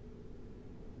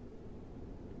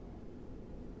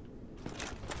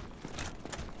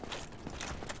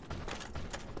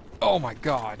 Oh my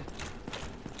god.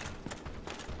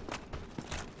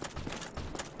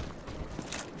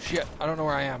 Shit, I don't know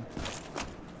where I am.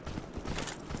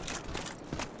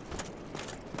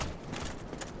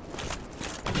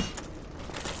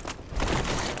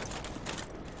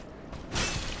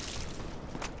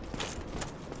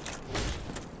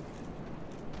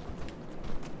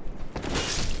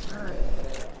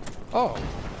 Oh.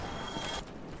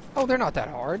 Oh, they're not that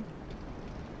hard.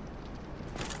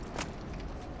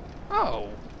 Oh.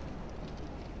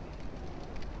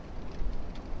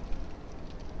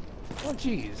 Oh,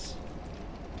 jeez.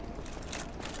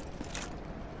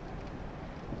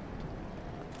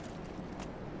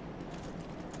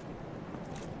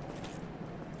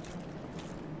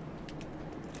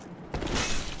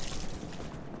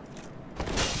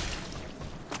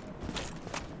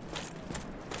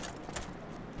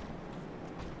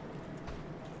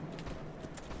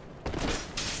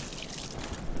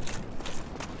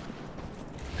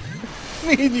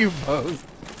 Me and you both.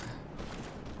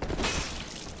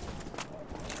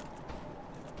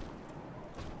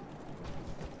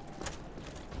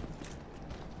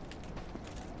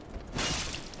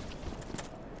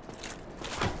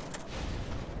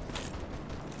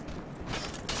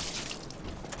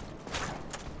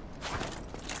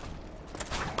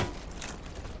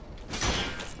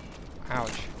 Ouch.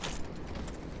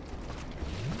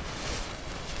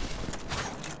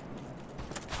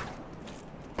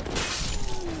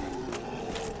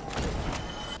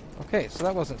 Okay, so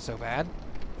that wasn't so bad.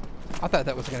 I thought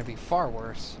that was going to be far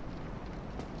worse.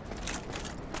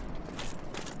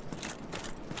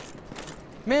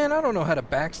 Man, I don't know how to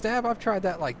backstab. I've tried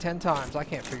that like 10 times. I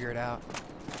can't figure it out.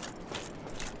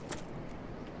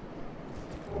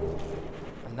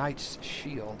 A knight's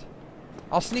shield.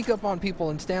 I'll sneak up on people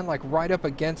and stand like right up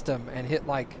against him and hit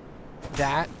like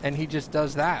that, and he just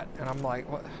does that. And I'm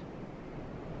like, what?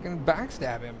 I can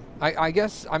backstab him. I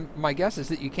guess my guess is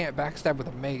that you can't backstab with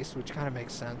a mace, which kind of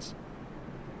makes sense.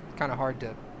 It's kind of hard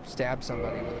to stab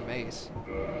somebody with a mace.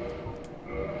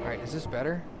 Alright, is this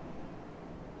better?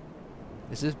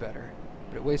 This is better,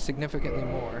 but it weighs significantly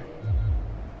more.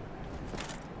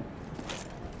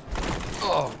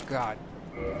 Oh, God.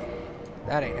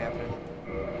 That ain't happening.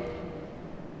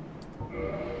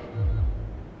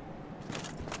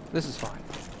 This is fine.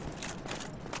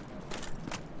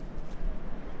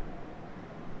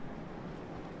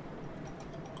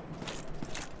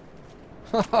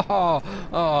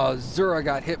 Oh, Zura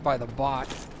got hit by the bot.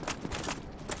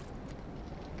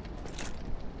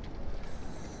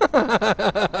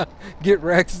 Get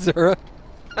wrecked, Zura.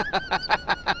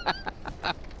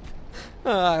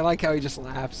 I like how he just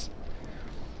laughs.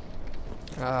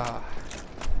 The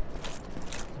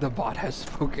bot has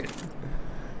spoken.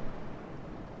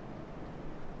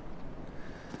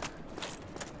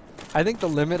 I think the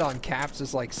limit on caps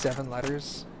is like 7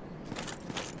 letters.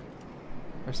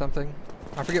 Or something.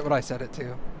 I forget what I set it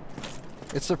to.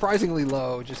 It's surprisingly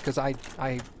low just because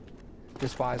I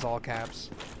despise all caps.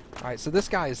 Alright, so this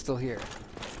guy is still here.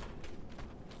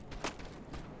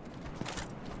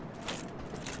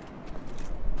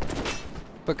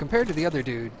 But compared to the other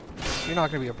dude, you're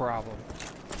not going to be a problem.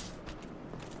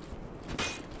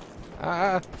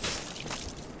 Well,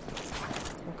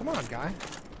 come on, guy.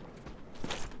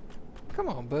 Come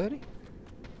on, buddy.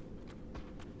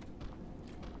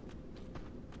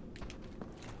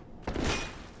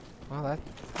 Well, that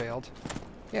failed.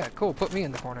 Yeah, cool. Put me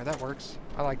in the corner. That works.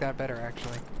 I like that better,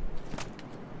 actually.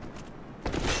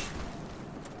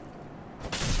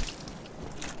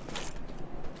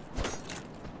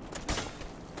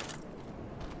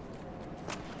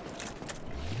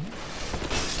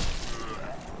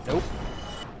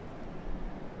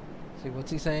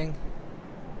 What's he saying?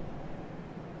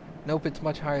 Nope, it's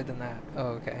much higher than that. Oh,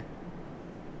 okay.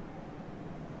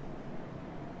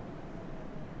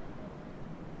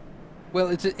 Well,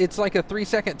 it's like a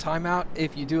 3-second timeout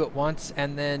if you do it once,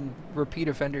 and then repeat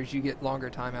offenders you get longer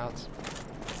timeouts.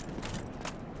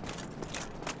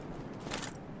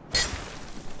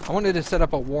 I wanted to set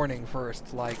up a warning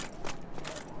first, like,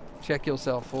 check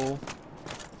yourself, fool.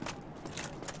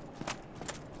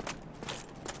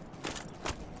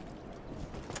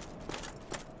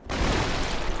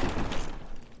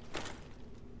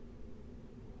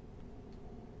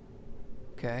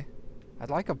 Okay. I'd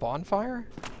like a bonfire.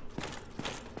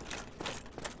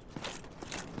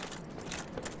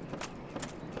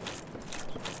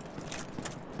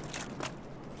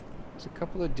 There's a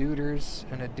couple of duders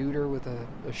and a duder with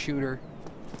a shooter.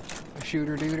 A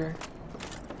shooter duder.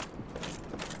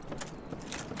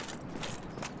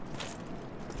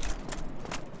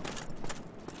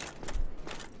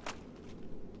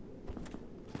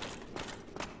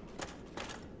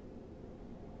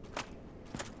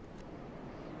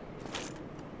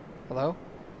 Hello?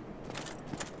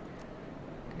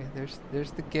 Okay,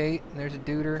 there's the gate, and there's a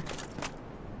duder.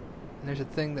 And there's a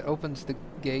thing that opens the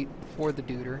gate for the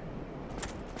duder.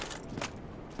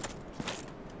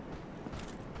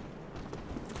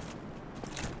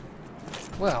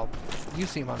 Well, you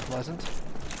seem unpleasant.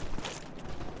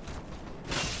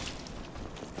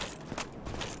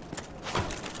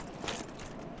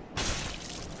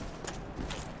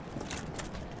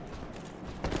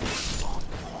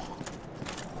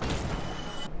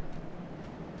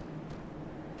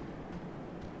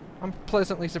 I'm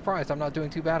pleasantly surprised I'm not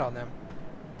doing too bad on them.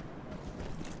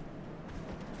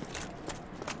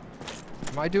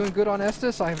 Am I doing good on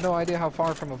Estus? I have no idea how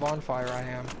far from a bonfire I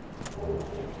am.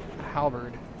 A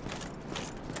halberd.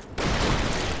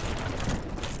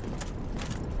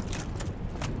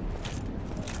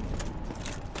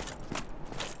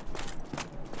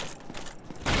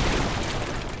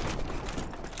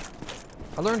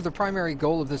 I learned the primary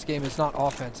goal of this game is not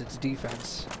offense, it's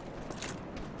defense.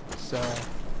 So,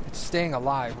 it's staying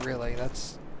alive, really.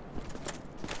 That's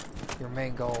your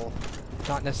main goal.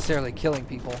 Not necessarily killing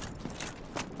people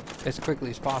as quickly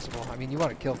as possible. I mean, you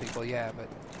want to kill people, yeah, but...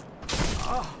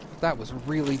 Oh, that was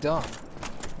really dumb.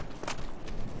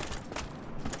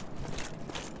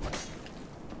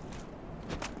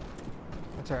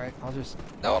 That's alright, I'll just...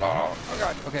 No, no, no! Oh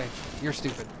god! Okay, you're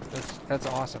stupid. That's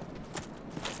awesome.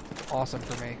 Awesome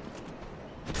for me.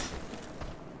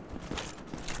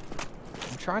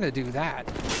 I'm trying to do that.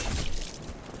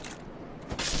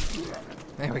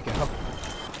 There we go.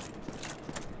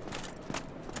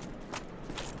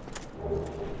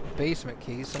 Basement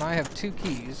keys, and I have 2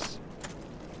 keys.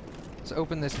 Let's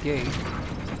open this gate.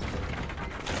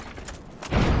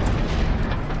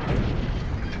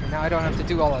 And now I don't have to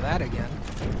do all of that again.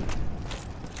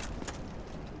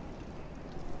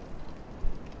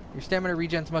 Your stamina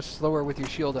regen's much slower with your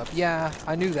shield up. Yeah,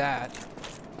 I knew that.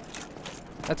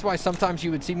 That's why sometimes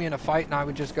you would see me in a fight and I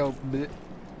would just go bleh,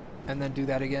 and then do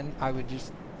that again. I would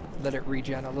just let it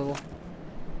regen a little.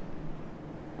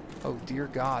 Oh dear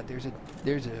God, there's a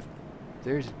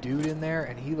dude in there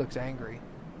and he looks angry.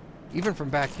 Even from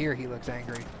back here he looks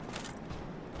angry.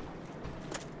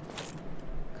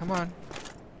 Come on.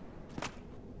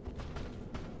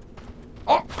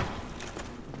 Oh!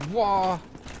 Whoa!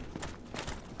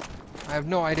 I have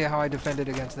no idea how I defended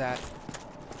against that.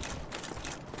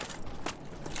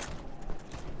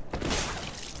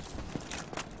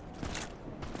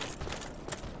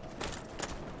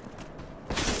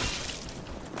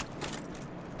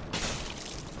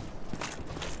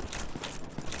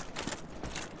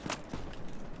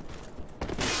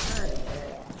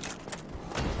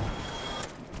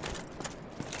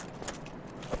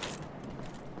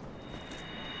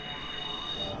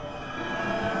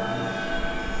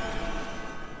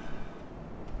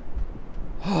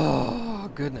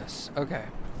 Goodness. Okay.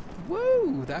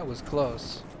 Woo! That was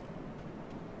close.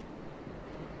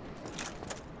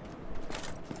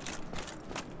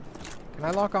 Can I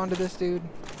lock onto this dude?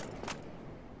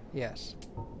 Yes.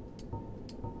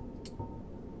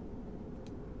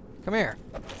 Come here.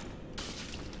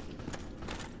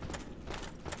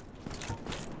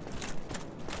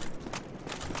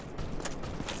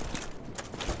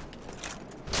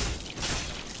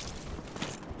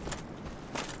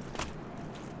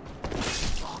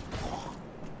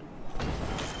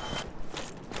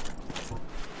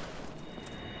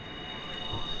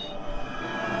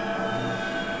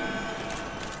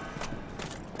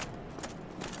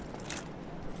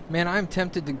 Man, I'm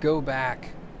tempted to go back.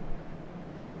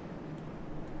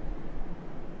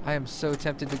 I am so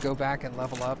tempted to go back and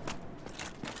level up.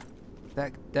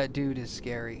 That dude is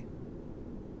scary.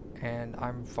 And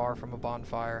I'm far from a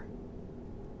bonfire.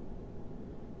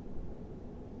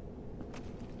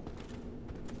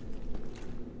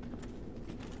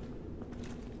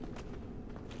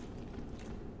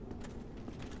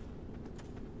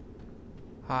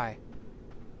 Hi.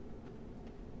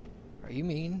 Are you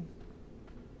mean?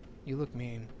 You look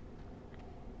mean.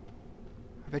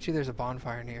 I bet you there's a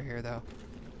bonfire near here, though.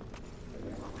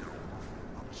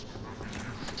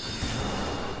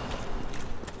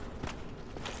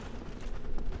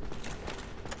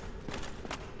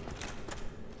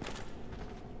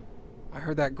 I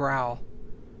heard that growl.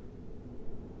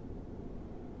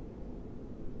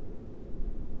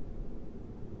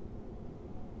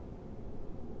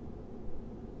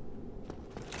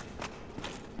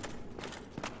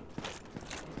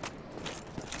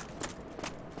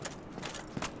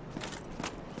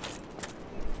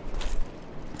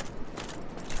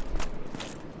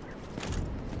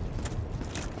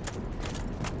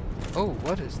 Oh,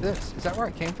 what is this? Is that where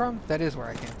I came from? That is where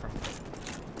I came from.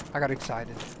 I got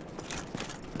excited.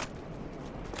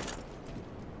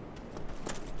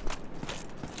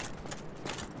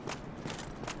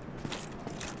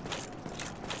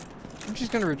 I'm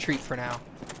just gonna retreat for now.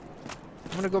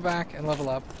 I'm gonna go back and level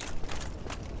up.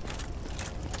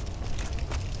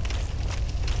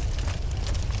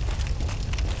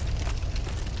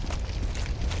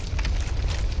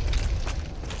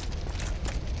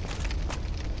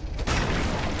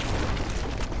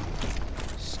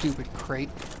 Stupid crate.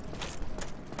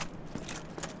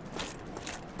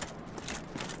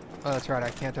 Oh, that's right, I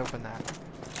can't open that.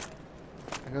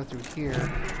 I go through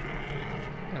here,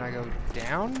 and I go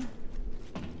down?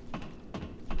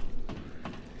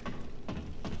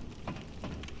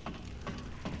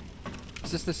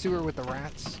 Is this the sewer with the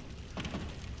rats?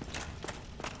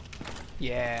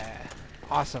 Yeah.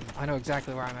 Awesome. I know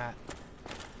exactly where I'm at.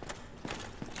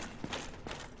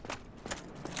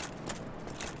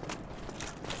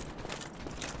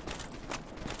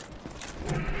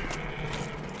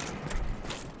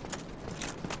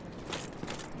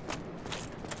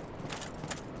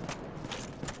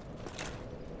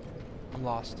 I'm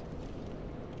lost.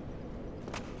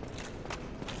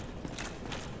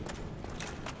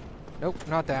 Nope,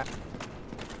 not that.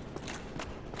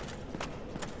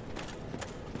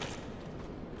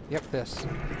 Yep, this.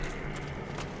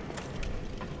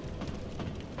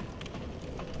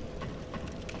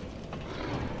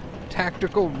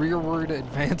 Tactical rearward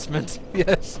advancement.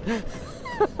 Yes.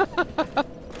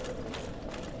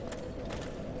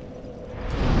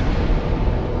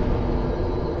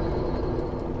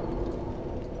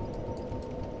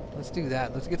 Let's do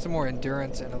that. Let's get some more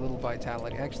endurance and a little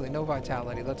vitality. Actually, no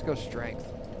vitality. Let's go strength.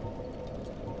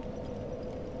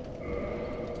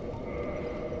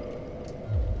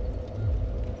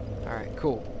 Alright,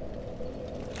 cool.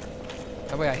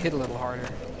 That way I hit a little harder.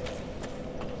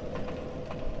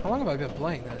 How long have I been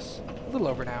playing this? A little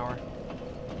over an hour.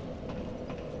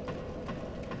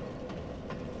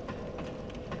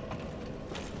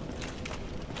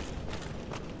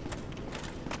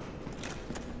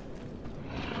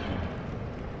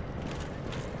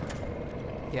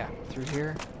 Yeah, through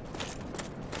here.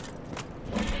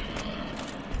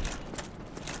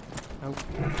 Nope.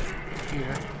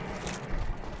 Here.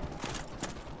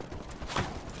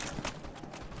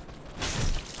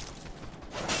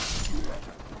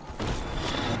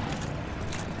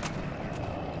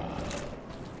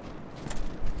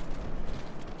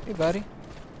 Hey, buddy.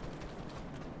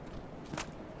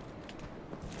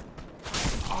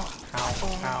 Oh, ow,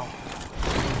 ow.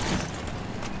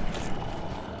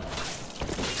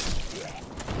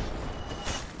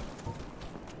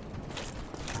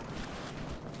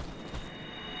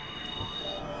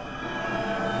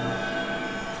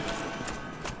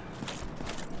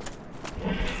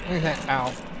 Look at that.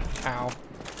 Ow. Ow.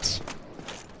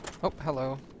 Oh,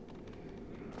 hello.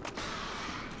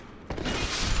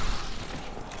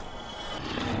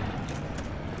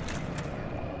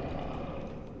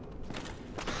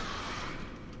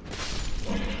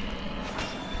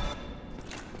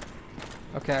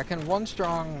 Okay, I can one hit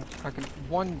strong.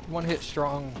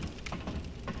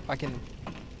 I can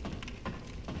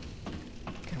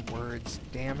words,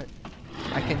 damn it.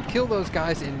 I can kill those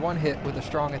guys in one hit with a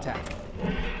strong attack.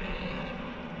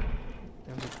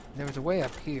 There was a way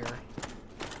up here.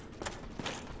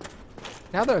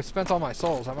 Now that I've spent all my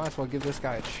souls, I might as well give this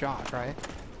guy a shot, right?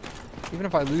 Even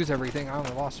if I lose everything, I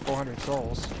only lost 400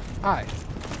 souls. Hi.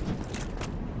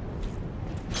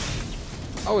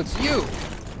 Oh, it's you!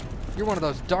 You're one of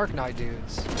those Dark Knight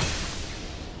dudes.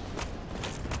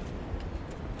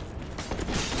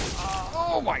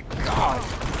 Oh my god!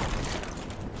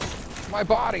 My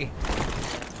body!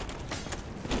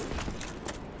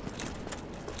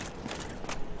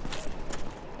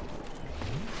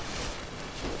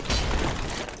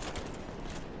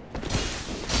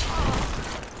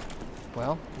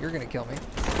 Well, you're gonna kill me.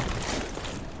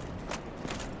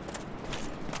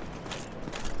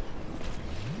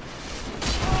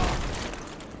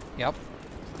 Yep.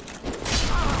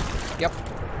 Yep.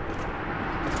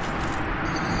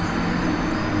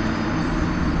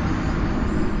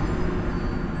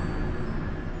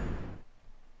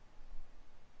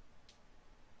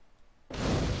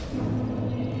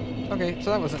 Okay,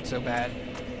 so that wasn't so bad.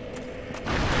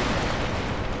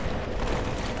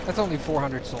 That's only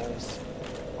 400 souls.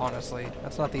 Honestly,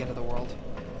 that's not the end of the world.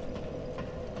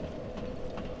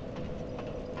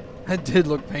 That did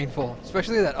look painful,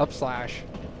 especially that upslash.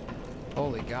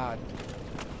 Holy God.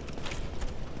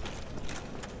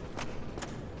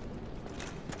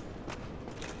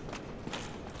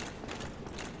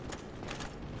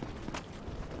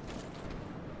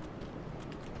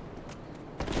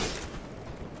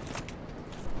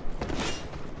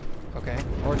 Okay,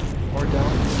 or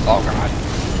don't. Oh God.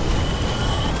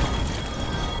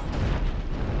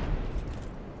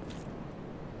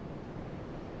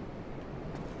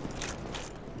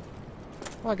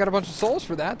 Well, I got a bunch of souls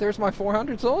for that. There's my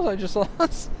 400 souls I just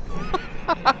lost.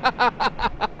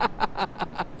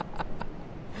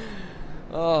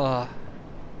 Oh.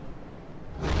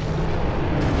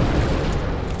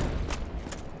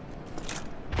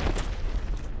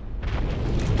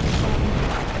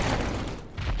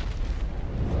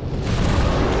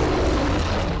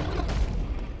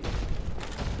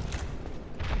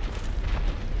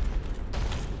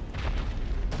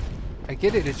 I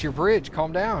get it, it's your bridge.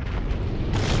 Calm down.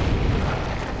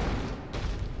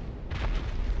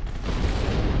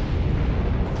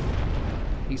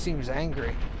 He seems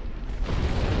angry.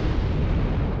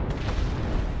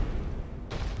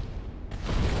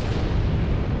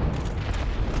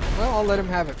 Well, I'll let him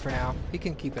have it for now. He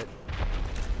can keep it.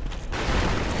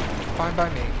 Fine by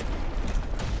me.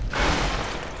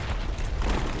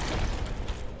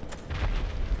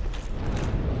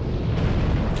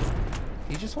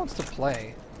 He just wants to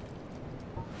play.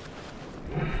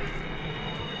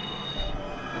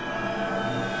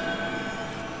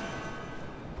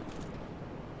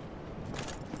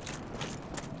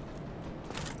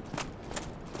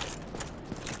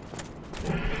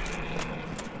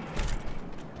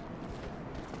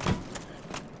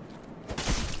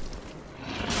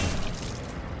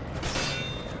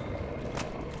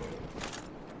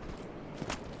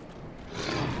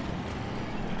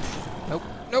 Nope,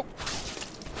 nope.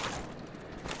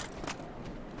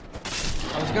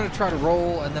 I was gonna try to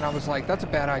roll, and then I was like, that's a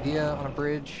bad idea on a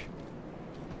bridge.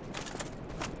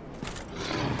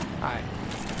 Hi.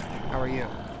 How are you?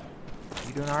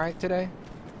 You doing alright today?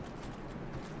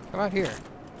 Come out here.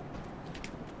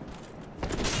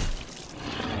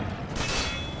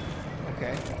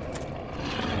 Okay.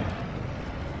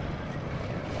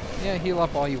 Yeah, heal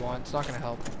up all you want. It's not gonna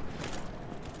help.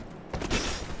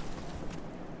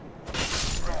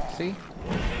 See?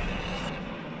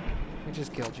 He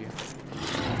just killed you.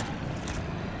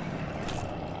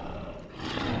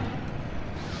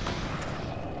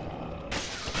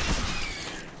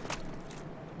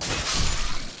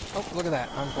 Oh, look at that.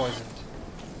 I'm poisoned.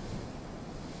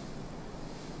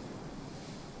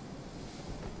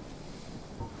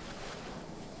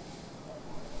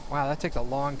 Wow, that takes a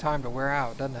long time to wear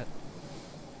out, doesn't it?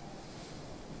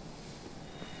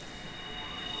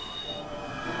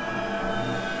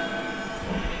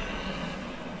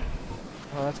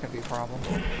 Oh, that's gonna be a problem.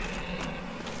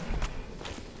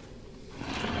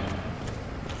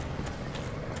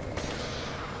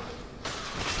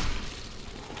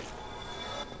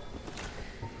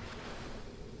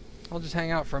 I'll just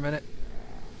hang out for a minute.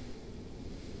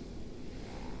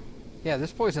 Yeah,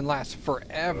 this poison lasts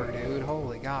forever, dude.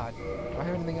 Holy God. Do I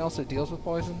have anything else that deals with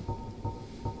poison?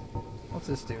 What's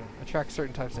this do? Attract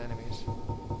certain types of enemies.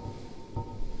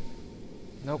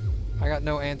 Nope. I got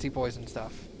no anti-poison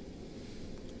stuff.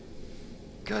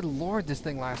 Good Lord, this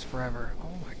thing lasts forever.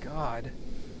 Oh my God.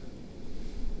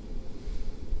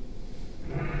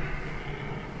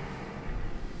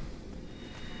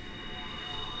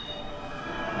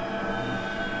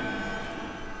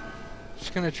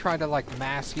 Just gonna try to like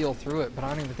mass heal through it, but I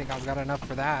don't even think I've got enough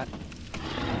for that.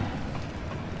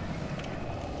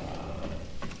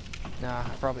 Nah, I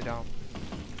probably don't.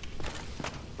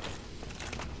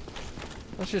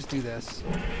 Let's just do this.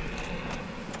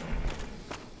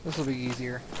 This will be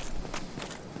easier.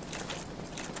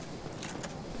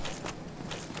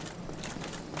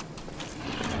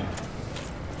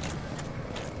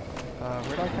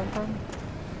 Where'd I come from?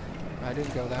 I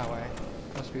didn't go that way.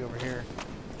 Must be over here.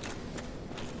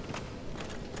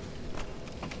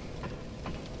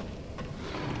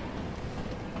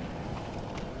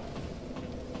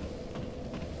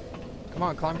 Come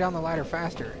on, climb down the ladder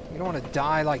faster. You don't want to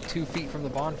die like 2 feet from the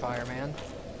bonfire, man.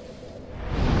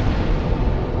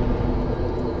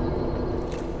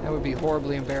 That would be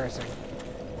horribly embarrassing.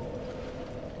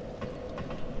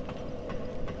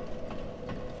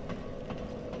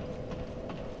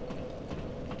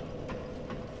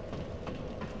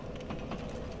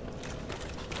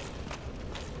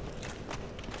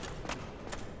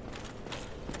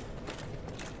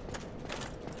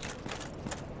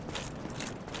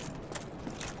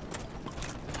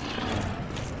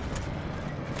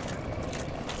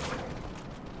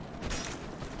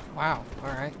 Wow,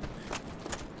 alright.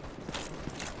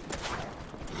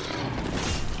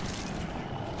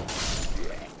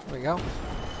 There we go.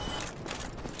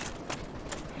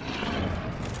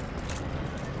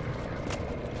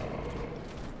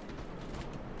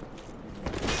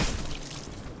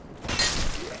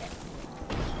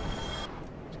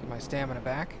 Let's get my stamina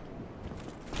back.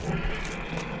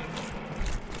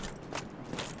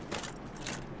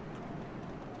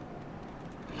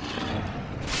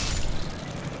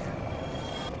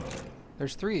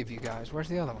 There's 3 of you guys. Where's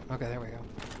the other one? Okay, there we go.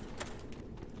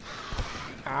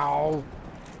 Ow!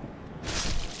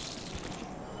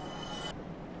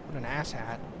 What an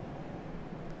asshat.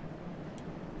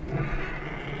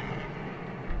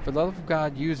 For the love of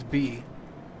God, use B.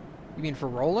 You mean for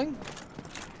rolling?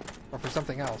 Or for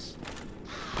something else?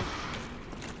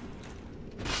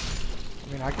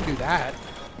 I mean, I can do that.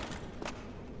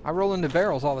 I roll into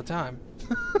barrels all the time.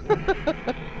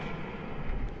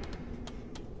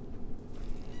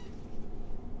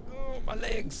 My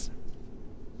legs.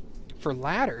 For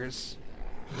ladders?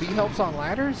 B helps on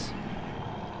ladders?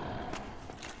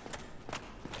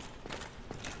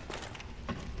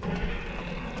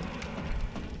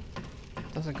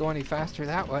 Doesn't go any faster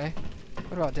that way.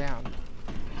 What about down?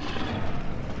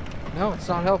 No, it's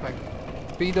not helping.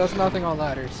 B does nothing on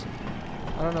ladders.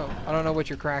 I don't know what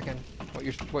you're cracking.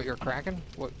 What you're cracking?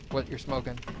 What you're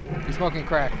smoking? You're smoking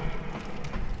crack.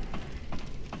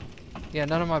 Yeah,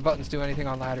 none of my buttons do anything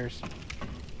on ladders.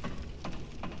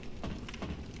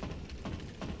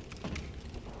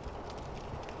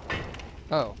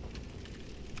 Oh.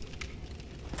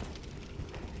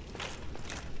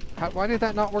 Why did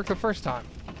that not work the first time?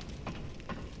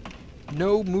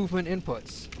 No movement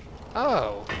inputs.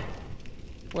 Oh.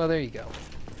 Well, there you go.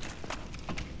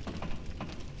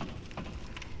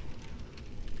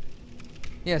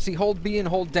 Yeah, see, hold B and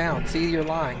hold down. See, you're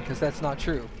lying, because that's not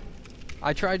true.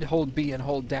 I tried to hold B and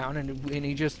hold down, and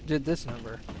he just did this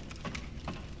number.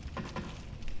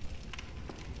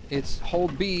 It's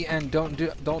hold B and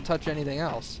don't touch anything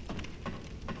else.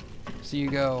 So you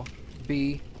go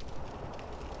B,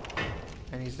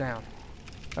 and he's down.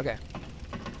 Okay.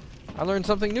 I learned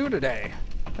something new today.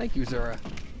 Thank you, Zura.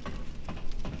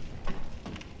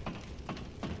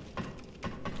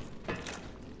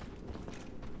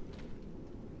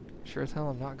 Sure as hell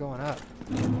I'm not going up.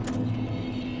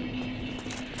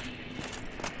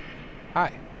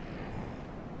 Hi.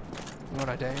 You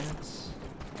wanna dance?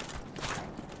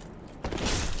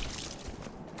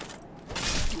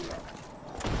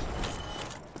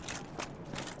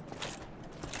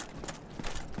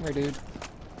 Come here, dude.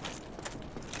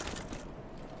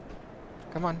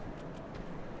 Come on.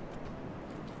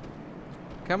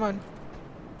 Come on.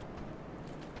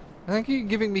 I think you're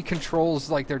giving me controls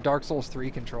like they're Dark Souls 3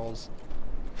 controls.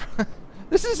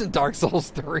 This isn't Dark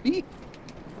Souls 3.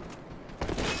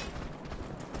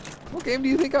 What game do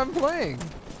you think I'm playing?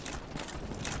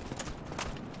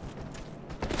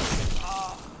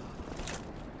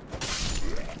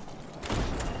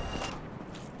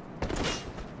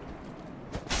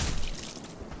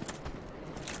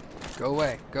 Go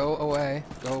away. Go away.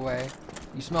 Go away.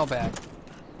 You smell bad.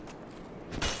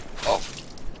 Oh.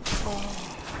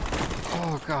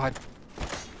 Oh, God.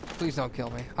 Please don't kill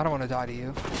me. I don't want to die to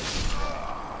you.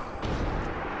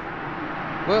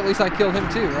 Well, at least I killed him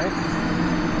too, right?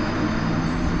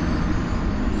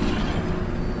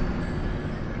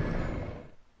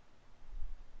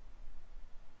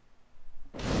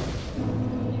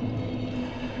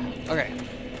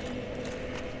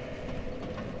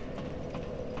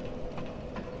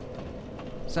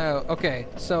 Okay.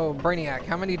 So Brainiac,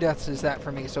 how many deaths is that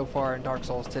for me so far in Dark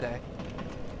Souls today?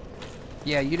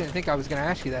 Yeah, you didn't think I was going to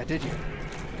ask you that, did you?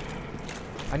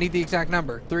 I need the exact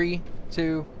number. 3,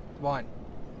 2, 1.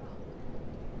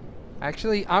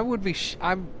 Actually, I would be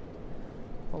I'm...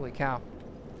 Holy cow.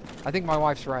 I think my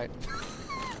wife's right.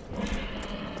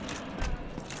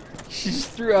 She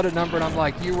just threw out a number, and I'm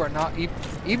like, you are not...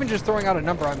 Even just throwing out a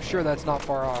number, I'm sure that's not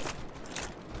far off.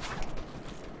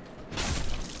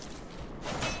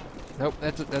 Nope,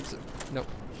 nope.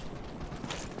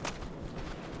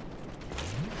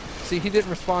 See, he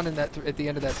didn't respond in that at the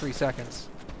end of that 3 seconds.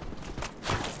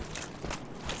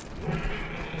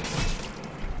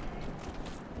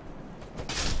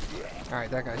 Alright,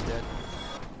 that guy's dead.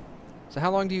 So how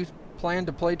long do you plan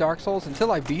to play Dark Souls?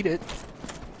 Until I beat it.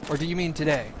 Or do you mean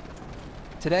today?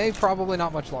 Today, probably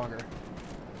not much longer.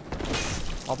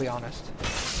 I'll be honest.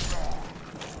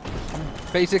 I'm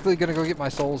basically gonna go get my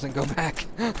souls and go back.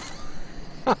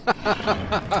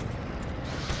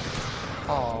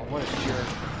 Oh, what a jerk.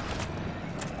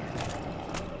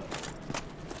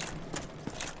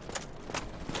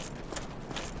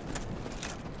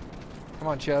 Come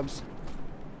on, Chubbs.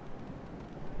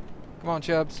 Come on,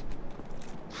 Chubbs.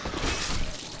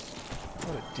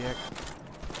 What a dick.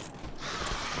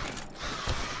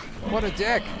 What a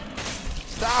dick!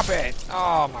 Stop it!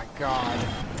 Oh my god.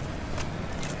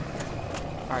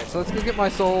 Alright, so let's go get my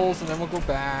souls and then we'll go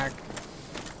back.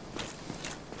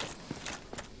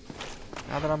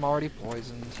 Now that I'm already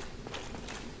poisoned.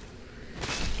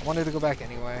 I wanted to go back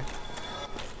anyway.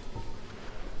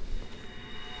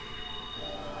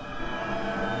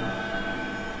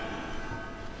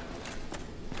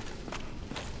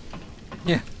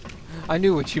 Yeah, I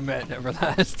knew what you meant,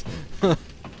 Everlast.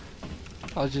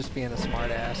 I was just being a smart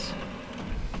ass.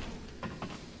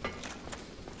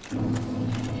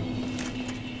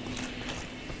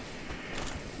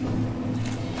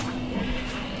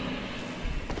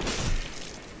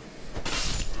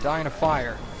 Die in a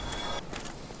fire.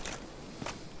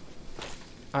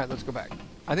 Alright, let's go back.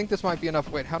 I think this might be enough.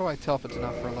 Wait, how do I tell if it's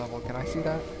enough for a level? Can I see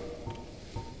that?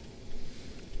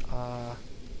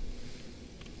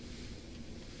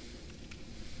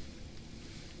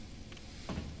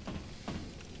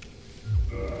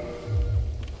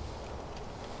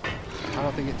 I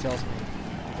don't think it tells me.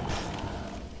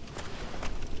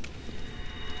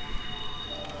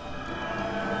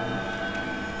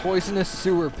 Poisonous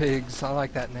sewer pigs. I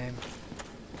like that name.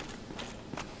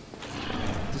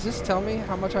 Does this tell me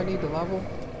how much I need to level?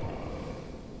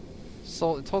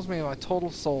 Soul. It tells me my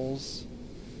total souls.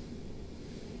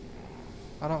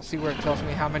 I don't see where it tells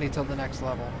me how many till the next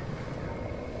level.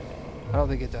 I don't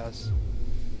think it does.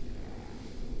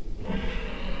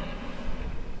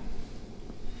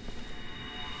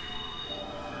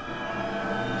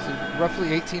 Roughly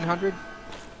 1,800.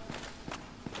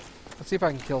 Let's see if I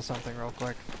can kill something real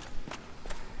quick.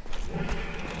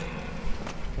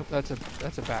 Oop, that's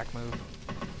a back move.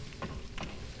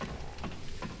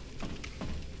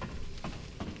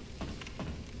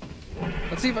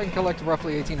 Let's see if I can collect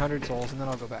roughly 1,800 souls, and then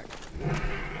I'll go back.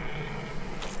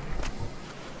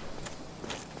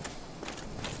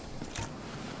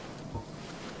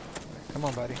 Come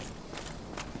on, buddy.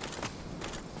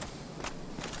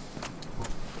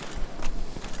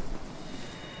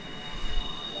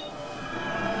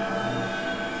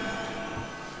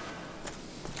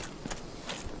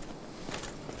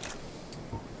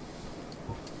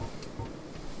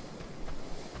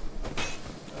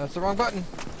 That's the wrong button.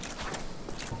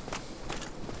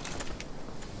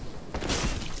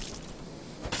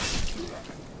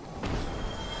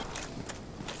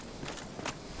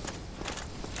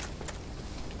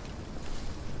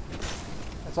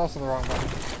 That's also the wrong button.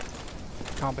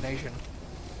 Combination.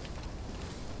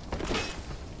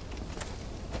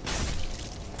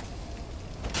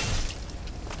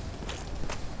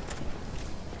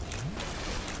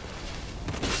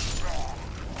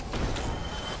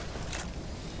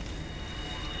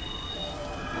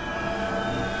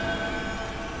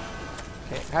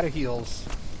 Out of heals.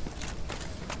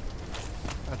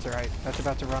 That's alright. That's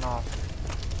about to run off.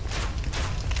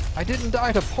 I didn't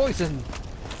die to poison!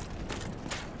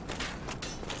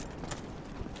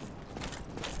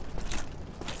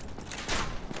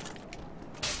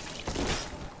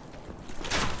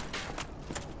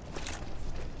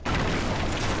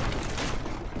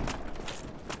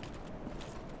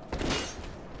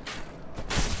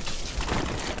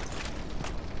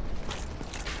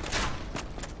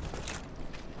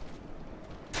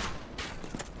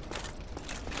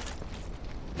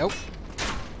 Nope.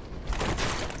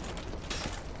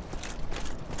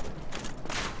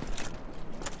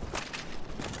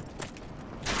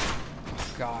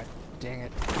 God dang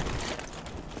it.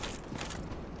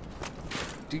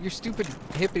 Do your stupid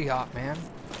hippity hop, man.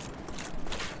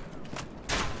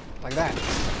 Like that.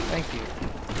 Thank you.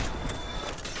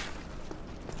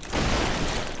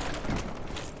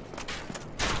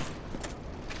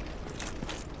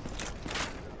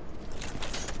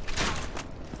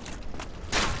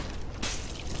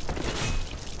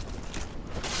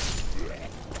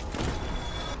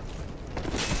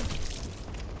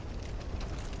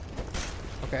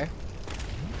 Okay.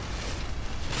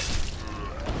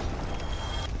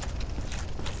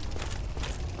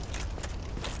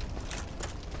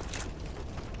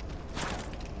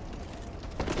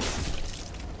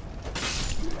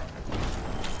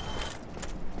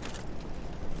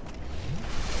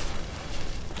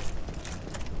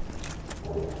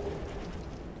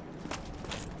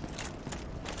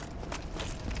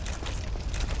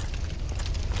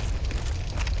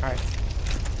 Alright.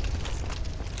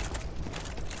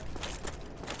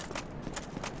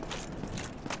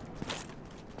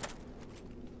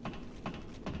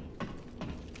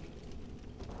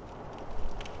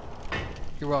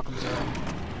 You're welcome, Zero.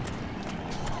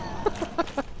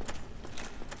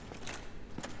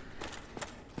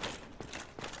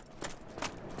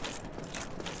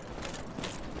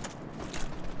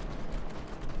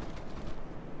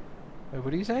 Wait,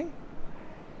 what are you saying?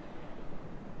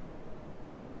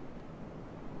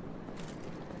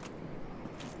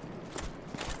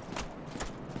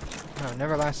 No,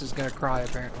 Neverlast is gonna cry,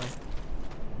 apparently.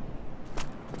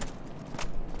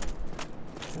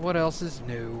 What else is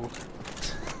new?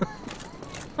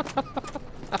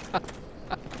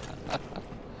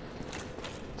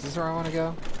 Is this where I want to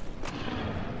go?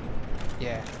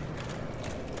 Yeah.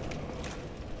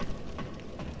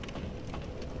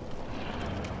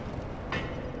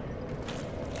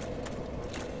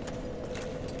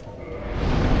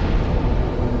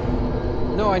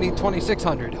 No, I need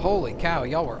 2,600. Holy cow,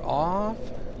 y'all were off.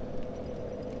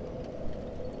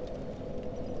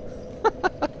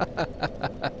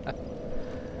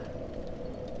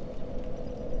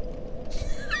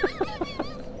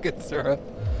 Good syrup.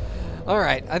 All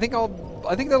right, I think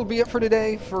that'll be it for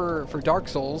today for Dark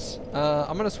Souls.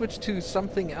 I'm gonna switch to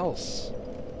something else.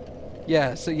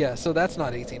 Yeah, so that's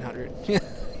not 1,800. Yeah,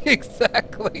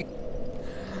 exactly.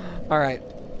 All right.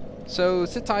 So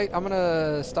sit tight. I'm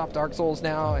gonna stop Dark Souls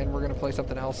now, and we're gonna play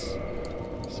something else.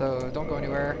 So don't go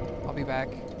anywhere. I'll be back.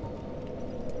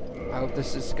 I hope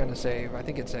this is gonna save. I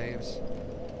think it saves.